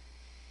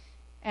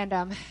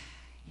 And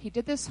he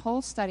did this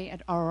whole study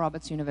at Oral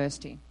Roberts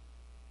University.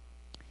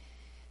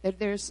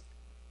 There's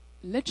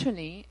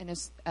literally,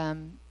 there's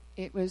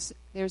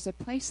a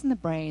place in the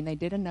brain they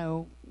didn't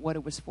know what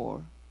it was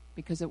for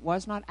because it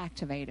was not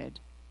activated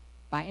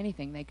by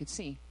anything they could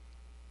see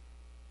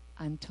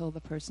until the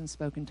person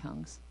spoke in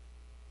tongues.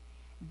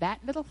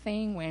 That little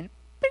thing went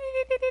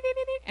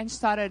and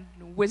started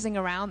whizzing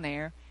around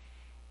there.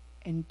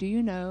 And do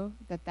you know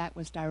that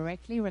was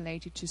directly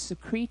related to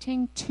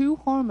secreting two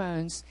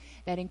hormones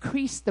that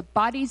increase the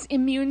body's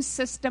immune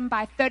system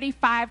by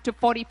 35 to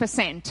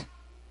 40%?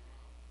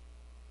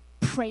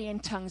 Pray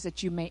in tongues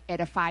that you may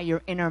edify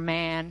your inner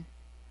man.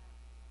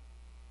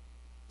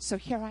 So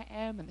here I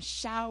am in the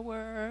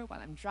shower while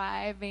I'm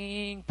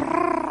driving.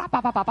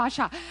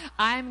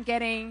 I'm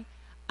getting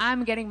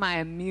my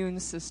immune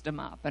system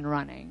up and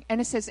running.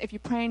 And it says if you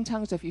pray in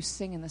tongues or if you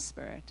sing in the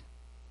Spirit,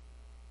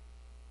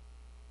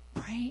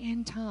 pray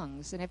in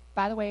tongues. And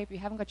by the way, if you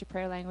haven't got your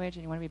prayer language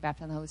and you want to be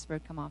baptized in the Holy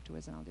Spirit, come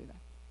afterwards and I'll do that.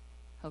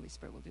 Holy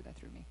Spirit will do that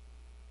through me.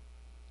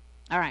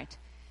 All right.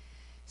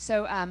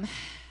 So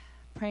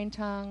pray in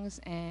tongues,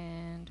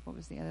 and what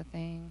was the other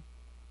thing?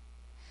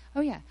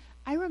 Oh, yeah.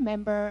 I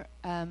remember,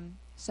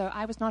 so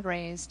I was not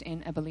raised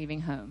in a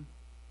believing home.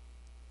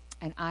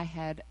 And I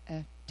had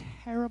a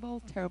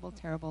terrible,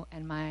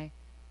 and my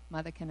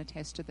mother can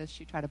attest to this.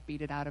 She tried to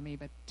beat it out of me,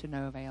 but to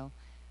no avail.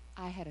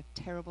 I had a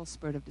terrible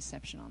spirit of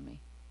deception on me.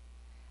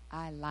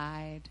 I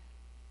lied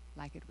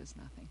like it was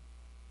nothing.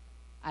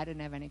 I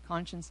didn't have any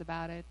conscience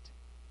about it.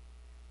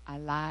 I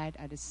lied,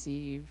 I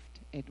deceived.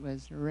 It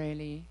was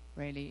really,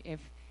 if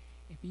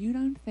you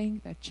don't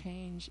think that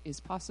change is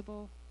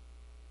possible,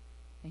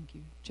 thank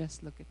you.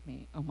 Just look at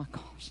me. Oh my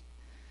gosh.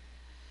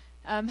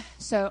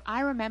 So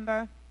I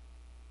remember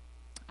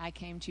I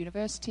came to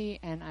university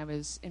and I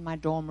was in my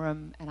dorm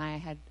room and I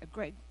had a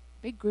great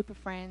big group of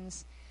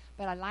friends,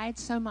 but I lied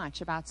so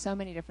much about so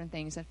many different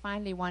things that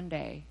finally one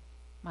day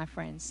my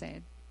friend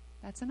said,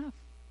 that's enough.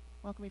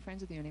 I'm not going to be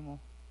friends with you anymore.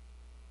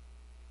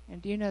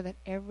 And do you know that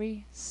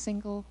every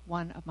single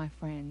one of my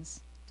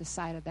friends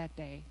decided that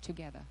day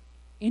together,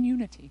 in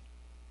unity,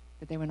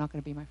 that they were not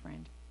going to be my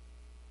friend.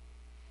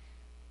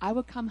 I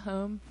would come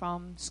home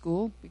from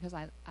school because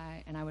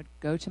I would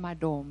go to my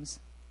dorms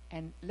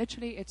And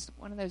literally, it's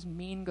one of those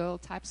mean girl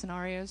type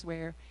scenarios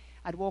where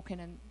I'd walk in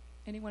and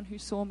anyone who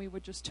saw me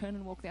would just turn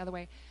and walk the other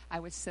way. I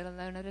would sit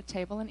alone at a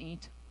table and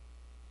eat.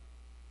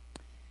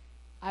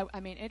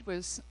 I mean, it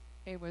was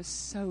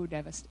so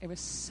devastating. It was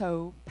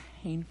so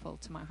painful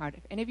to my heart.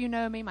 If any of you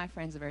know me, my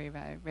friends are very,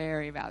 very,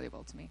 very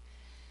valuable to me.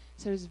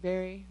 So it was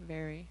very,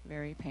 very,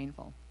 very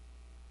painful.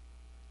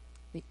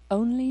 The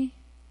only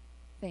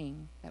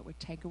thing that would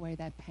take away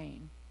that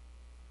pain,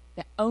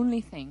 the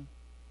only thing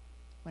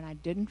when I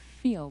didn't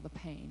feel the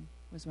pain,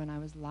 was when I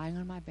was lying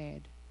on my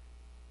bed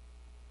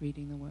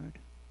reading the Word.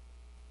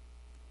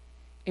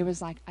 It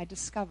was like I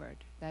discovered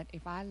that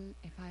if I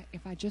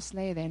just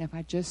lay there and if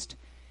I just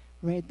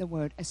read the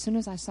Word, as soon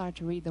as I started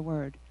to read the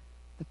Word,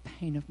 the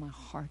pain of my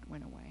heart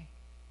went away.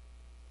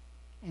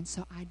 And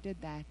so I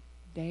did that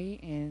day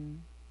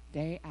in,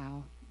 day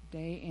out,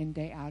 day in,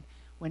 day out.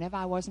 Whenever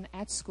I wasn't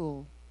at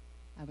school,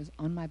 I was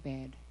on my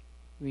bed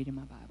reading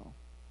my Bible.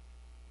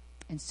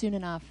 And soon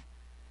enough,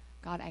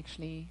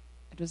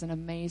 it was an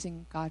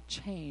amazing, God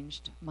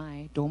changed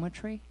my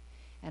dormitory,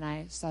 and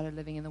I started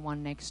living in the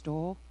one next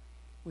door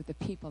with the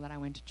people that I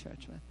went to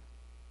church with.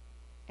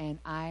 And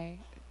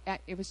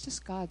it was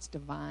just God's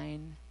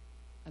divine,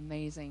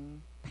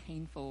 amazing,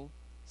 painful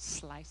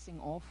slicing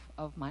off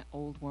of my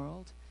old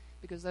world,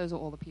 because those are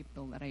all the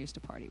people that I used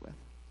to party with.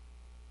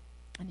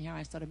 And here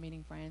I started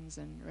meeting friends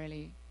and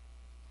really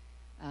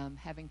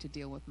having to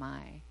deal with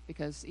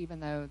because even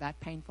though that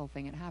painful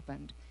thing had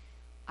happened,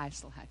 I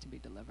still had to be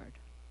delivered.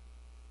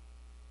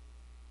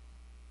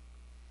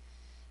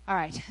 All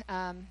right.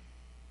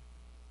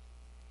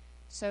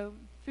 So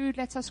food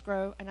lets us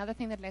grow. Another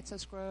thing that lets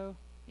us grow,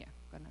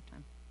 got enough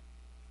time,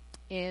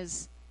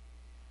 is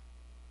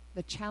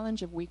the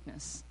challenge of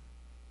weakness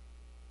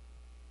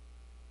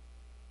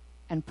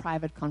and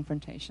private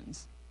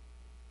confrontations.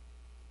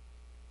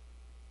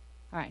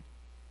 All right.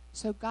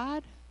 So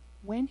God,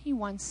 when He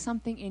wants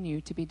something in you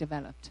to be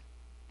developed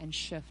and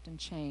shift and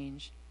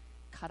change,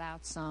 cut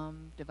out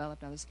some,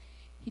 develop others,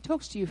 He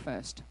talks to you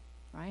first,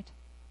 right?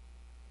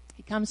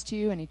 He comes to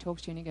you and He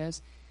talks to you and He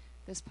goes,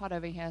 this part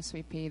over here,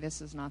 sweet pea,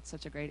 this is not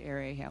such a great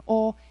area here.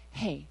 Or,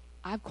 hey,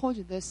 I've called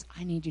you this,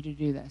 I need you to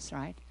do this,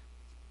 right?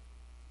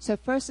 So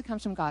first it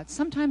comes from God.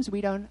 Sometimes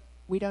we don't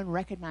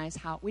recognize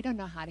we don't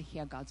know how to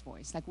hear God's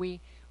voice. Like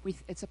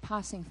it's a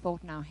passing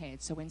thought in our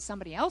head. So when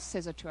somebody else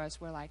says it to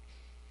us, we're like,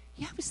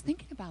 yeah, I was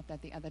thinking about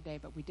that the other day,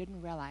 but we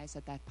didn't realize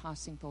that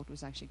passing thought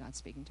was actually God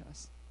speaking to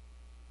us.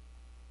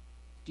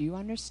 Do you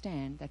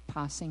understand that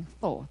passing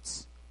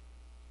thoughts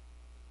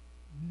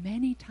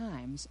many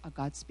times are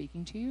God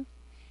speaking to you?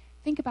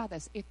 Think about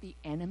this. If the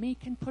enemy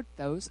can put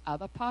those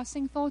other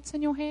passing thoughts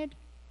in your head,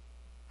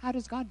 how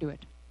does God do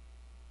it?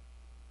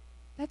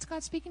 That's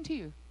God speaking to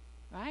you,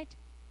 right?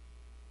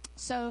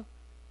 So,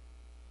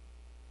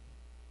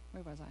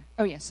 where was I?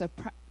 Oh, yes. So,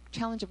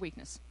 challenge of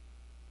weakness.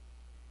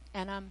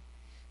 And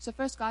so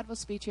first God will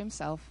speak to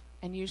Himself,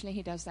 and usually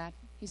He does that.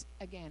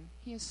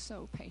 He is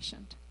so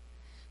patient.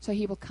 So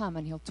He will come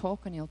and He'll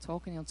talk and He'll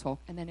talk and He'll talk.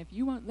 And then if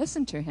you won't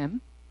listen to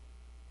Him,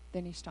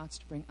 then He starts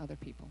to bring other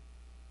people.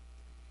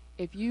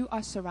 If you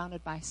are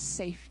surrounded by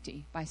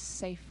safety, by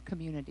safe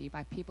community,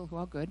 by people who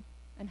are good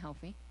and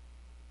healthy,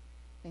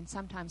 then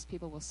sometimes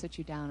people will sit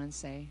you down and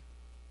say,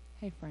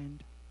 hey,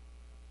 friend,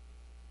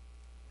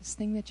 this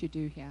thing that you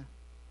do here,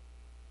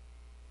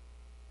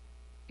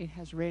 it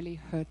has really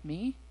hurt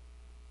me,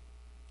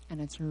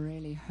 and it's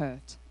really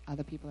hurt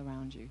other people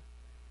around you.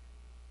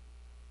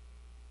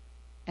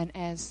 And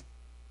as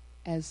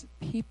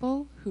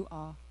people who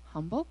are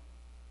humble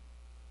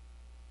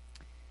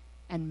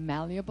and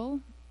malleable,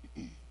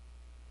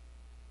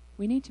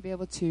 we need to be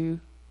able to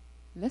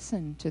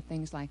listen to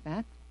things like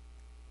that.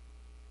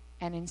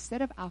 And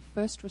instead of our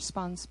first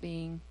response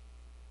being,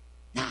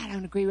 no, I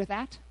don't agree with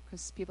that,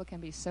 because people can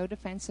be so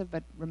defensive,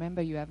 but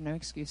remember, you have no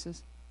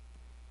excuses.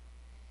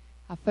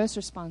 Our first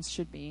response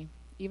should be,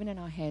 even in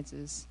our heads,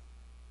 is,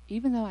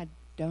 even though I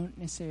don't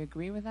necessarily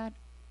agree with that,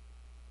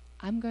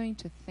 I'm going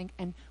to think,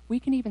 and we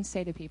can even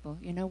say to people,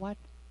 you know what?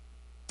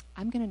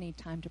 I'm going to need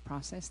time to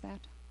process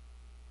that.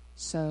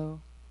 So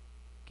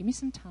give me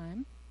some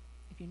time,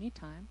 if you need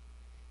time,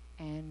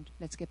 and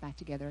let's get back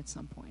together at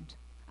some point.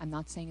 I'm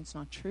not saying it's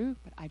not true,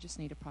 but I just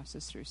need to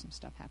process through some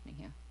stuff happening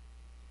here.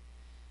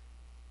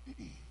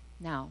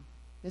 Now,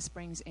 this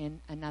brings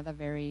in another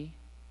the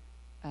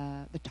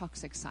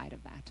toxic side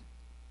of that.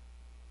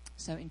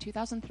 So in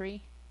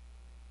 2003,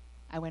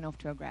 I went off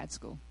to a grad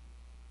school.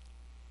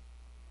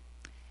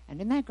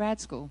 And in that grad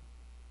school,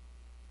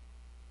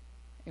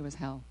 it was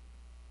hell.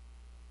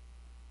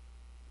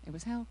 It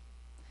was hell.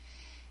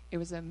 It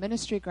was a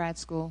ministry grad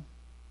school.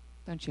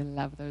 Don't you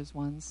love those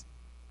ones?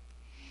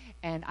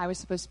 And I was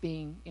supposed to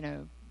be,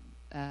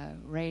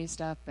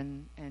 raised up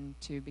and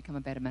to become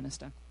a better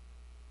minister.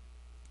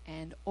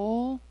 And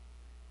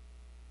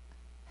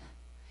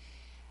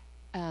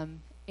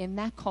in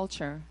that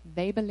culture,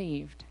 they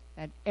believed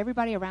that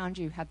everybody around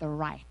you had the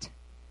right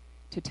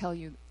to tell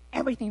you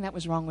everything that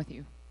was wrong with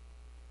you.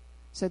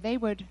 So they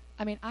would,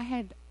 I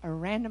had a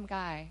random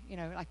guy,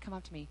 come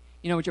up to me.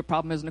 You know what your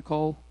problem is,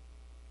 Nicole?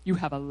 You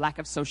have a lack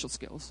of social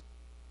skills.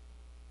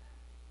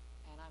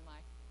 And I'm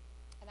like,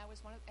 and I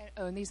was one of,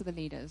 and these are the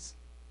leaders,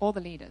 all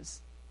the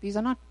leaders. These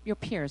are not your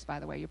peers, by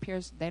the way. Your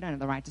peers, they don't have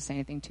the right to say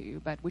anything to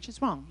you, but which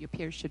is wrong. Your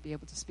peers should be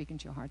able to speak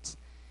into your hearts.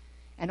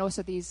 And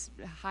also these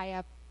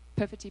higher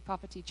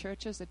poverty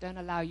churches that don't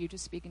allow you to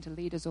speak into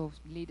leaders or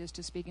leaders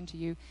to speak into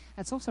you,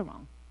 that's also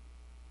wrong.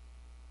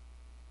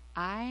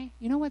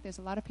 You know what? There's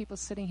a lot of people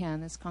sitting here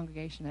in this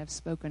congregation that have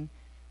spoken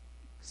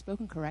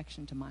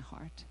correction to my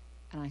heart,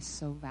 and I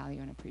so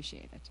value and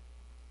appreciate it.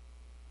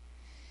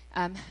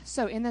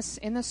 So in this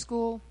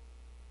school,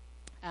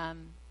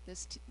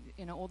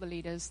 all the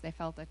leaders, they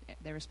felt that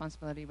their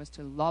responsibility was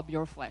to lob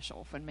your flesh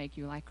off and make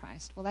you like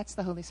Christ. Well, that's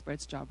the Holy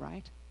Spirit's job,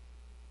 right?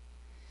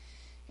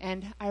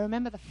 And I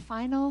remember the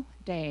final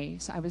day,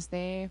 so I was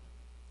there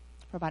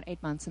for about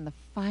 8 months, and the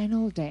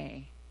final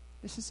day,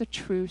 this is a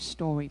true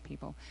story,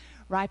 people.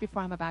 Right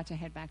before I'm about to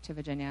head back to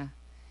Virginia,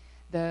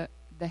 the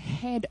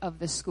head of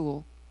the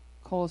school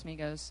calls me,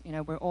 goes,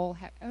 we're all,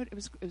 it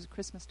was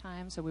Christmas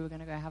time, so we were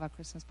going to go have our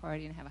Christmas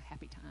party and have a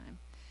happy time.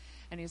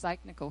 And he's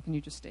like, Nicole, can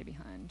you just stay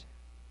behind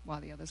while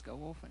the others go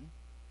off, and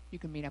you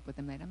can meet up with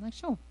them later? I'm like,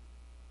 sure.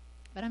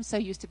 But I'm so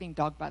used to being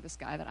dogged by this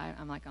guy that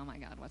I'm like, oh my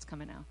God, what's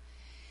coming now?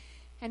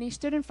 And he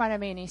stood in front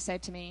of me and he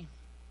said to me,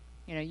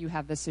 you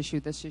have this issue,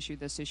 this issue,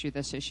 this issue,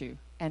 this issue.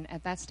 And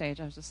at that stage,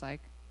 I was just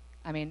like,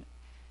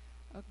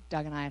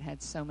 Doug and I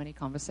had so many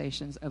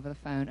conversations over the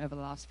phone over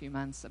the last few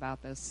months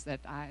about this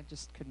that I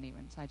just couldn't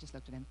even. So I just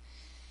looked at him.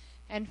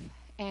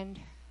 And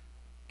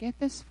get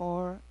this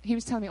he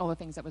was telling me all the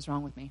things that was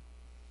wrong with me.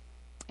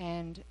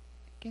 And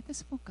get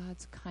this, for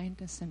God's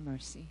kindness and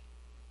mercy.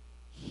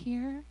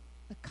 Hear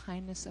the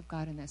kindness of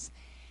God in this.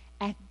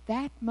 At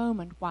that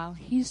moment, while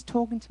he's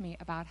talking to me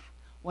about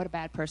what a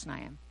bad person I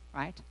am,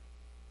 right?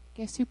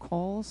 Guess who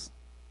calls?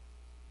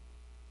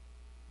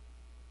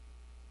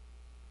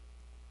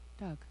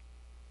 Doug.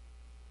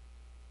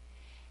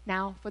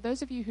 Now, for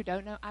those of you who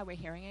don't know, I wear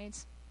hearing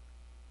aids.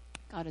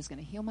 God is going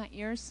to heal my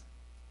ears.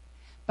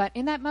 But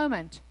in that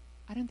moment,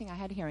 I don't think I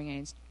had hearing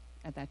aids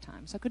at that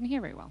time, so I couldn't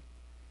hear very well.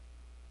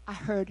 I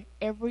heard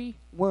every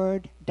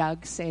word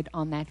Doug said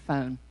on that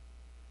phone.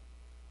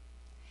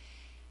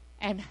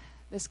 And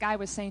this guy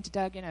was saying to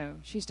Doug,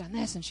 she's done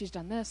this and she's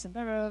done this and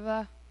blah, blah, blah,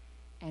 blah.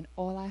 And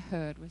all I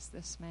heard was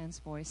this man's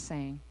voice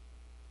saying,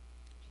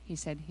 he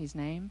said his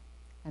name,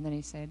 and then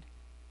he said,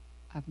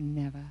 I've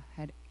never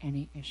had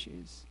any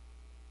issues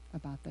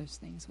about those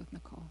things with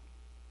Nicole.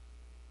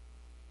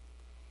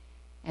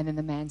 And then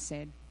the man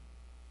said,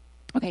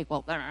 okay,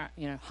 well,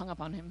 hung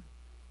up on him.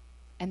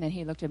 And then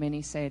he looked at me and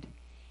he said,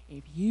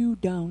 if you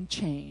don't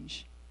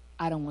change,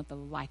 I don't want the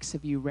likes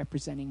of you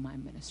representing my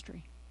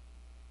ministry.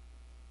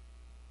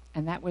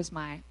 And that was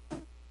that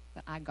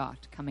I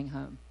got coming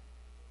home.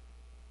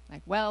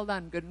 Like, well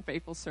done, good and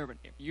faithful servant,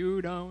 if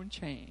you don't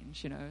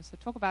change, So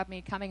talk about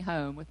me coming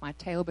home with my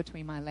tail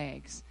between my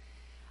legs.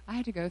 I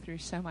had to go through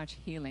so much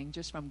healing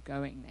just from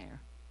going there.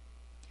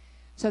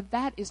 So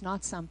that is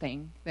not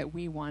something that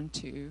we want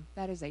to.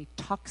 That is a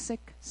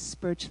toxic,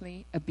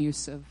 spiritually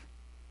abusive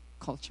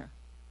culture.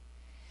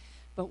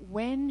 But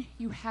when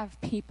you have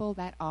people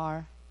that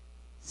are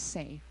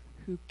safe,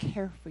 who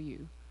care for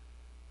you,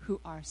 who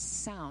are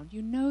sound,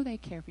 they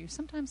care for you.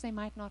 Sometimes they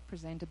might not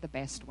present it the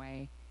best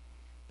way,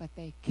 but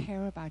they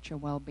care about your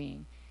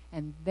well-being.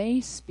 And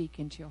they speak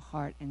into your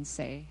heart and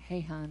say,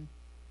 hey, hon,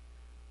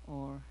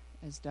 or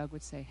as Doug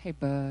would say, hey,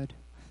 bud,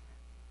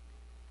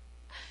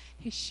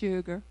 hey,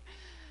 sugar.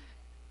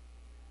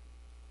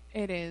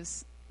 It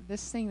is,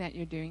 this thing that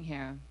you're doing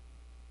here,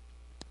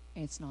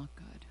 it's not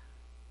good.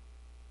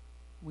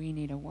 We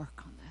need to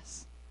work on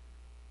this.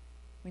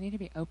 We need to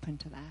be open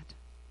to that.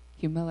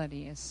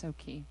 Humility is so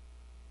key.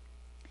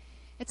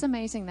 It's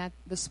amazing that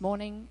this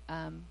morning,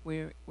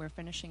 we're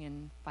finishing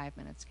in 5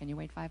 minutes. Can you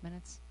wait 5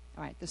 minutes?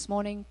 All right. This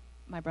morning,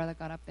 my brother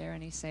got up there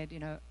and he said,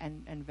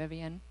 and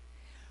Vivian,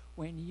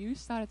 when you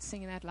started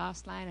singing that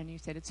last line and you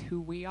said it's who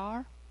we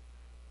are,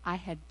 I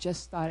had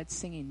just started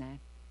singing that.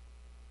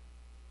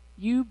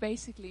 You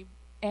basically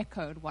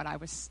echoed what I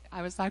was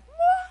like,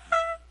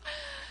 what?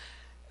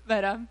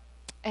 But,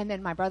 and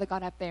then my brother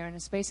got up there and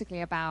it's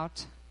basically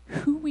about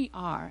who we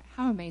are,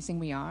 how amazing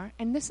we are.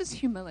 And this is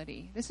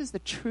humility. This is the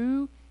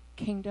true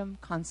kingdom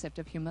concept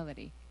of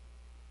humility.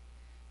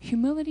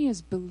 Humility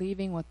is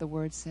believing what the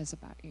word says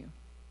about you.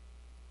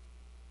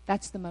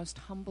 That's the most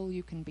humble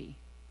you can be.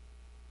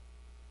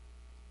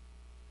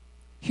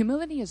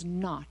 Humility is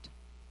not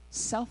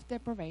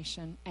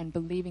self-deprivation and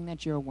believing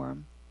that you're a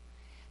worm.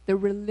 The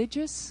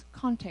religious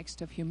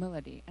context of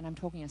humility, and I'm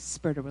talking a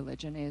spirit of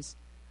religion, is,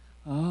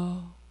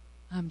 oh,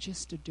 I'm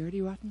just a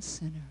dirty, rotten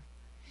sinner,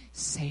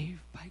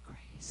 saved by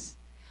grace.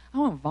 I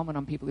want to vomit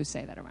on people who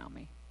say that around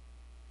me.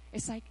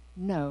 It's like,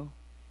 no,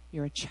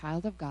 you're a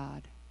child of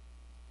God,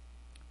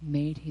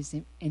 made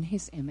in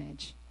his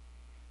image,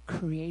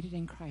 created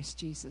in Christ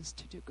Jesus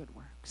to do good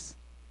works.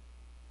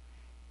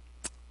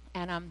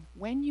 And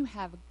when you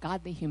have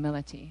godly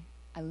humility,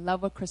 I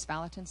love what Chris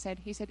Valentin said.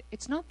 He said,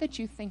 it's not that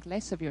you think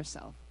less of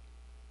yourself.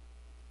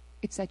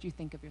 It's that you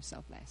think of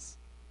yourself less.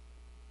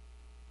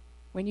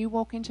 When you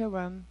walk into a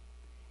room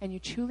and you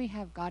truly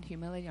have God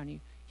humility on you,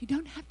 you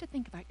don't have to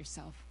think about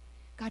yourself.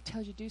 God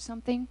tells you to do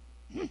something,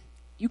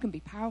 you can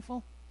be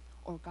powerful,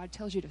 or God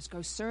tells you to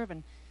go serve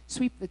and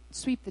sweep the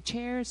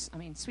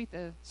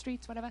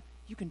streets, whatever.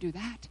 You can do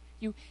that.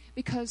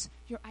 Because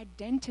your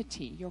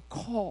identity, your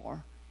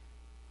core,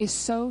 is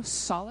so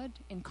solid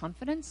in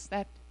confidence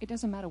that it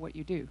doesn't matter what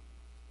you do.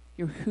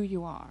 You're who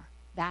you are.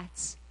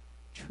 That's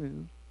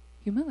true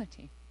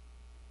humility.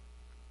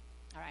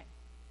 All right.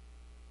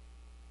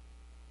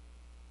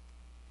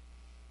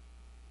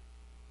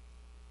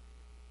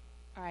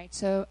 All right,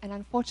 so, and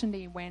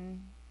unfortunately,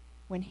 when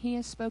he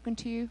has spoken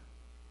to you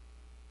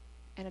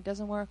and it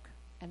doesn't work,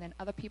 and then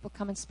other people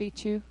come and speak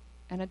to you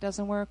and it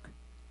doesn't work,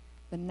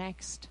 the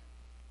next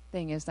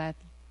thing is that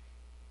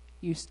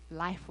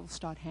life will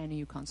start handing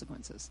you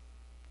consequences.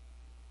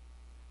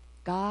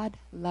 God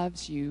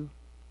loves you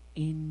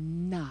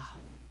enough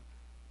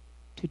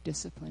to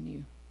discipline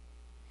you.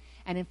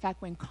 And in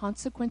fact, when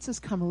consequences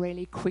come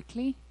really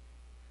quickly,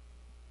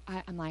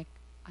 I'm like,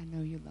 I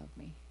know you love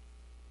me.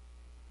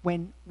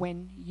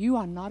 When you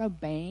are not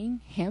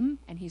obeying him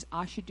and he's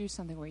asked you to do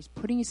something, or he's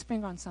putting his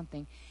finger on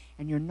something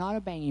and you're not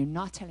obeying, you're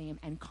not telling him,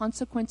 and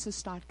consequences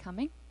start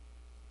coming,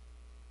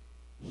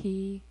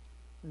 he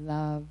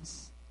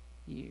loves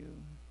you.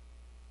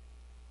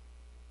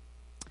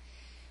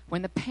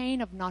 When the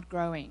pain of not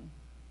growing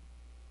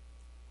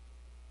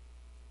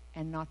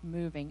and not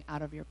moving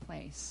out of your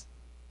place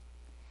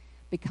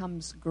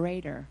becomes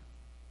greater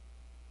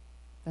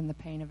than the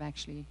pain of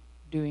actually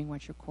doing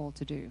what you're called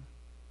to do,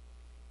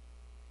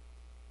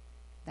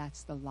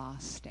 that's the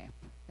last step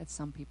that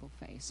some people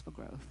face for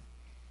growth.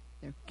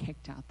 They're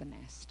kicked out the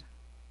nest.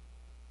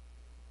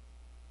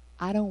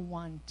 I don't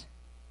want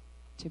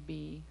to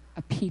be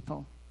a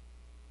people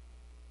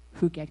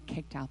who get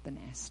kicked out the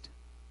nest,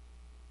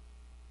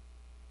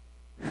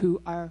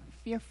 who are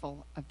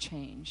fearful of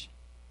change,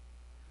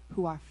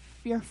 who are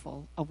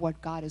fearful of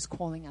what God is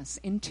calling us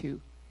into.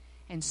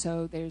 And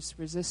so there's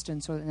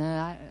resistance, or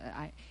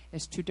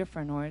it's too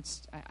different, or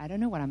I don't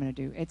know what I'm going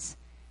to do.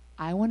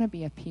 I want to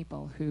be a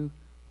people who,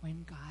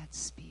 when God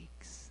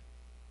speaks,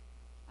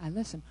 I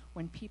listen.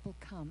 When people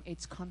come,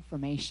 it's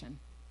confirmation.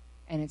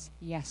 And it's,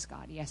 yes,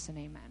 God, yes and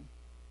amen.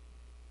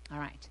 All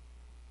right.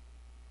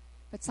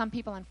 But some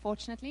people,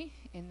 unfortunately,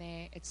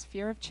 it's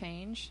fear of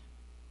change,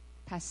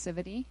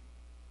 passivity,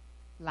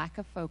 lack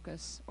of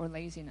focus, or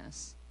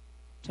laziness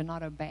to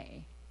not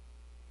obey.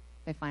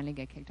 They finally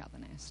get kicked out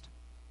of the nest.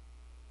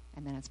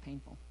 And then it's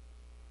painful.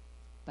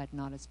 But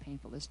not as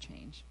painful as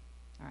change.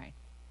 All right.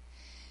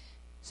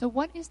 So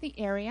what is the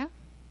area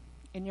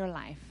in your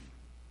life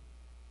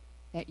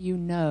that you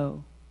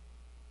know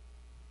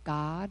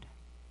God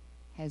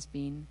has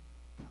been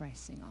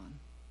pressing on?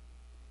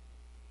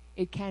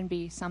 It can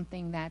be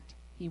something that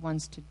he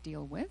wants to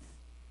deal with.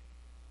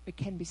 It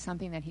can be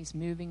something that he's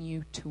moving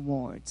you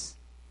towards.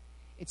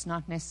 It's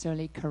not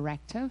necessarily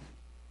corrective,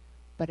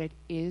 but it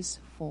is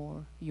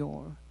for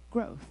your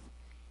growth.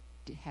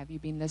 Have you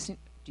been listening?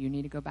 Do you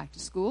need to go back to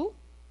school?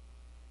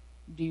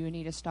 Do you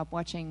need to stop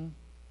watching?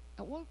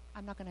 Well,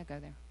 I'm not going to go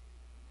there.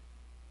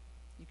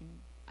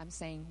 I'm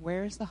saying,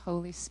 where is the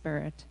Holy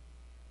Spirit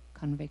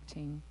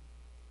convicting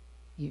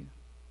you?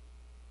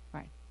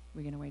 Right.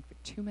 We're going to wait for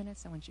 2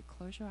 minutes. I want you to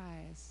close your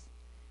eyes.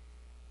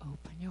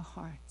 Open your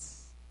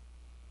hearts.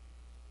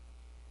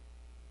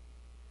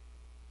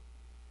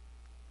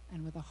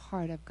 And with the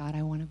heart of God,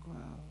 I want to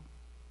grow.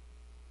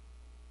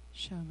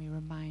 Show me,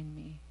 remind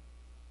me.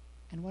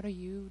 And what are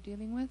you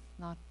dealing with?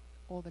 Not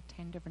all the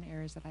 10 different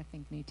areas that I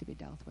think need to be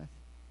dealt with.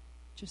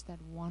 Just that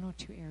 1 or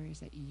 2 areas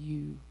that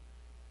you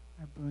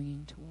are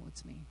bringing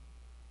towards me.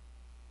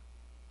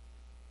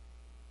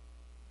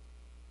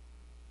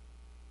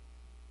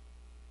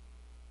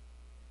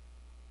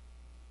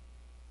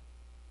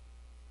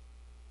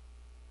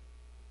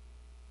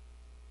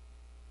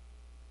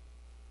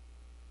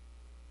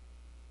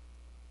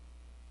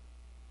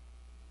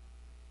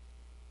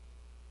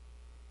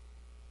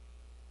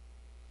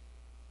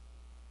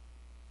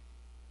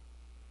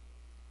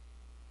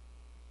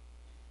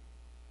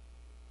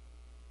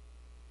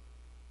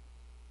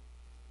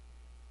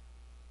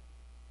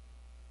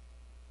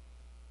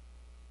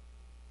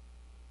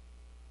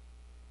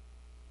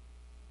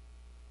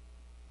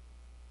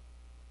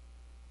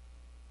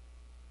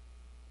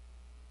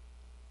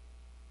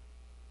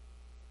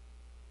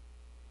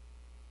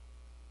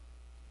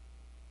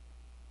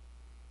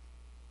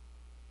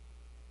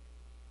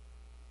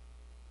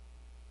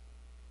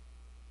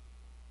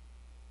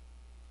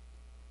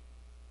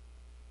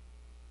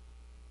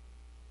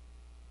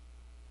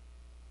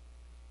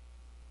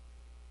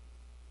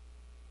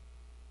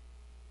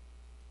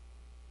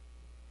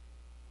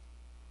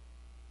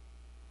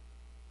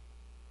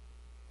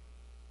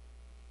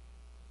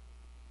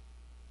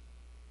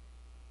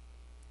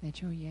 Let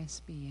your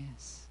yes be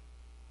yes.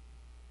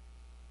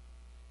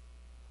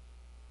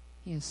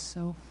 He is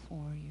so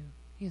for you.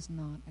 He is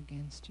not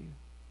against you.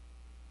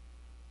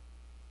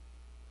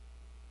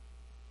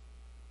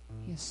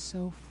 He is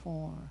so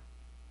for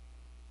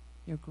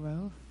your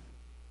growth,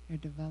 your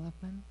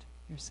development,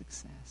 your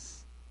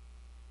success.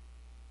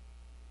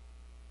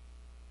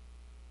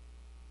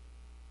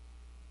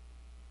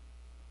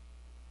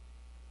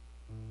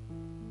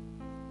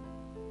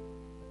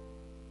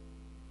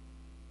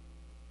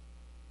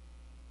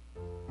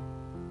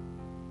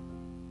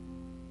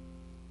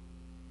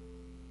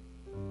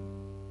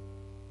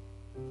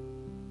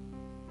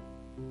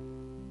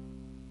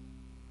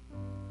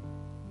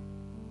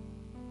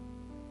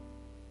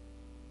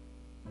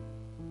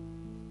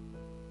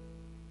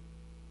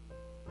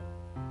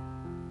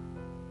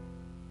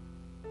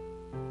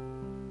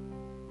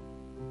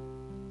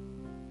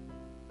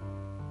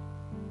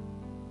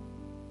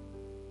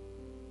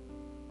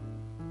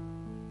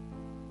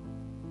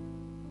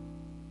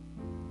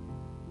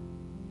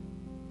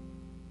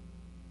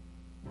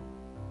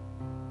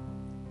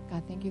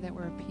 God, thank you that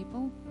we're a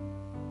people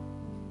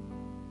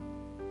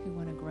who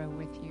want to grow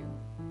with you.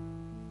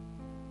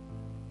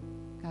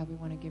 God, we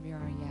want to give you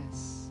our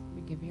yes.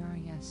 We give you our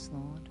yes,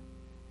 Lord.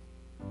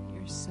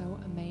 You're so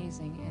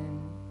amazing in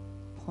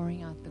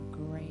pouring out the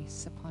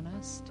grace upon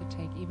us to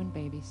take even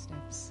baby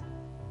steps.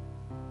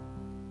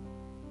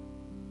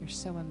 You're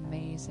so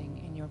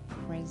amazing in your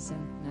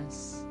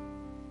presentness.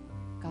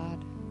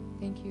 God,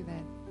 thank you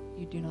that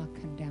you do not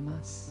condemn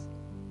us,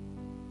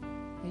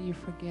 that you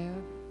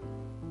forgive,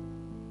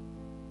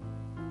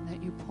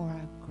 that you pour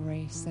out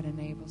grace that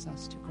enables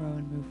us to grow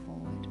and move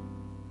forward.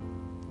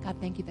 God,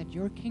 thank you that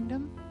your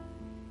kingdom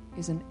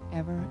is an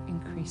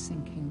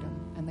ever-increasing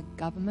kingdom, and the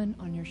government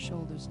on your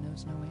shoulders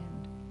knows no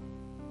end.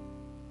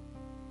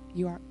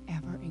 You are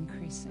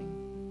ever-increasing.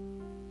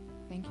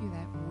 Thank you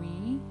that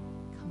we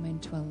come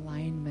into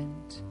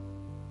alignment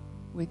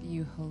with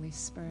you, Holy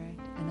Spirit,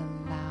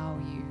 and allow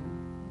you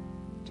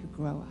to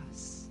grow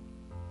us.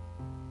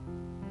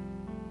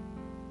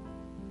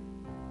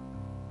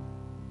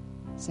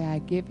 Say, I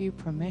give you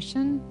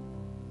permission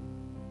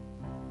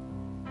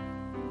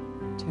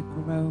to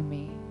grow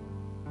me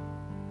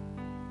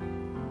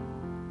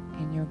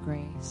in your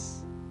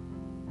grace.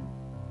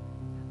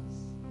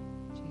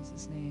 In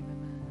Jesus' name,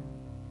 amen.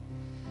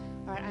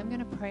 All right, I'm going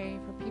to pray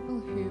for people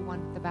who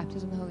want the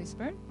baptism of the Holy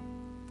Spirit,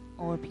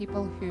 or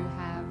people who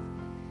have,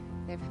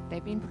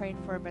 they've been prayed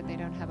for, but they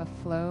don't have a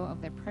flow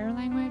of their prayer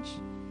language.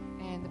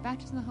 And the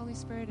baptism of the Holy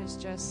Spirit is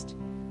just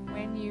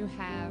when you've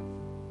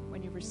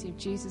received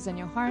Jesus in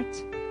your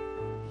heart,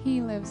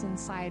 he lives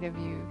inside of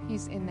you.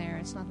 He's in there.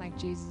 It's not like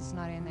Jesus is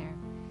not in there.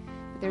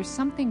 But there's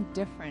something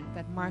different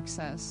that marks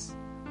us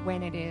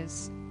when it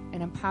is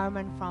an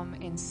empowerment from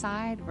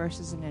inside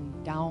versus an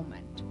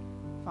endowment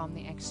from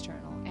the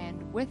external.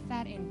 And with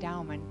that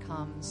endowment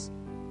comes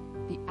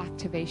the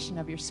activation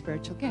of your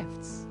spiritual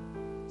gifts.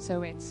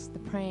 So it's the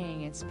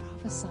praying, it's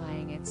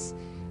prophesying, it's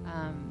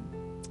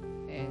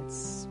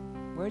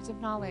words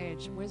of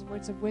knowledge,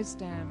 words of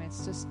wisdom.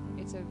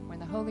 When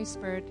the Holy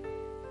Spirit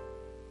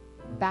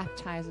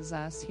baptizes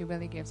us, he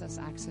really gives us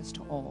access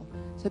to all.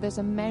 So there's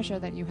a measure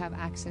that you have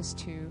access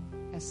to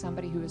as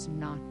somebody who is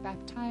not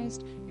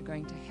baptized. You're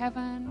going to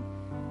heaven,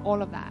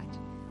 all of that.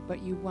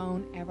 But you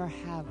won't ever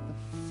have the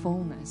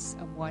fullness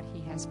of what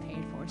he has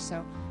paid for.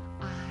 So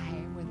I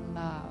would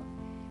love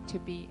to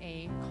be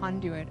a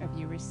conduit of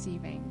you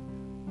receiving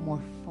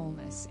more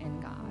fullness in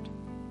God.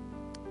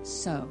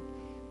 So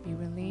be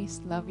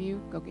released. Love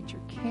you. Go get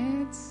your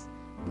kids.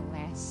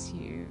 Bless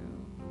you.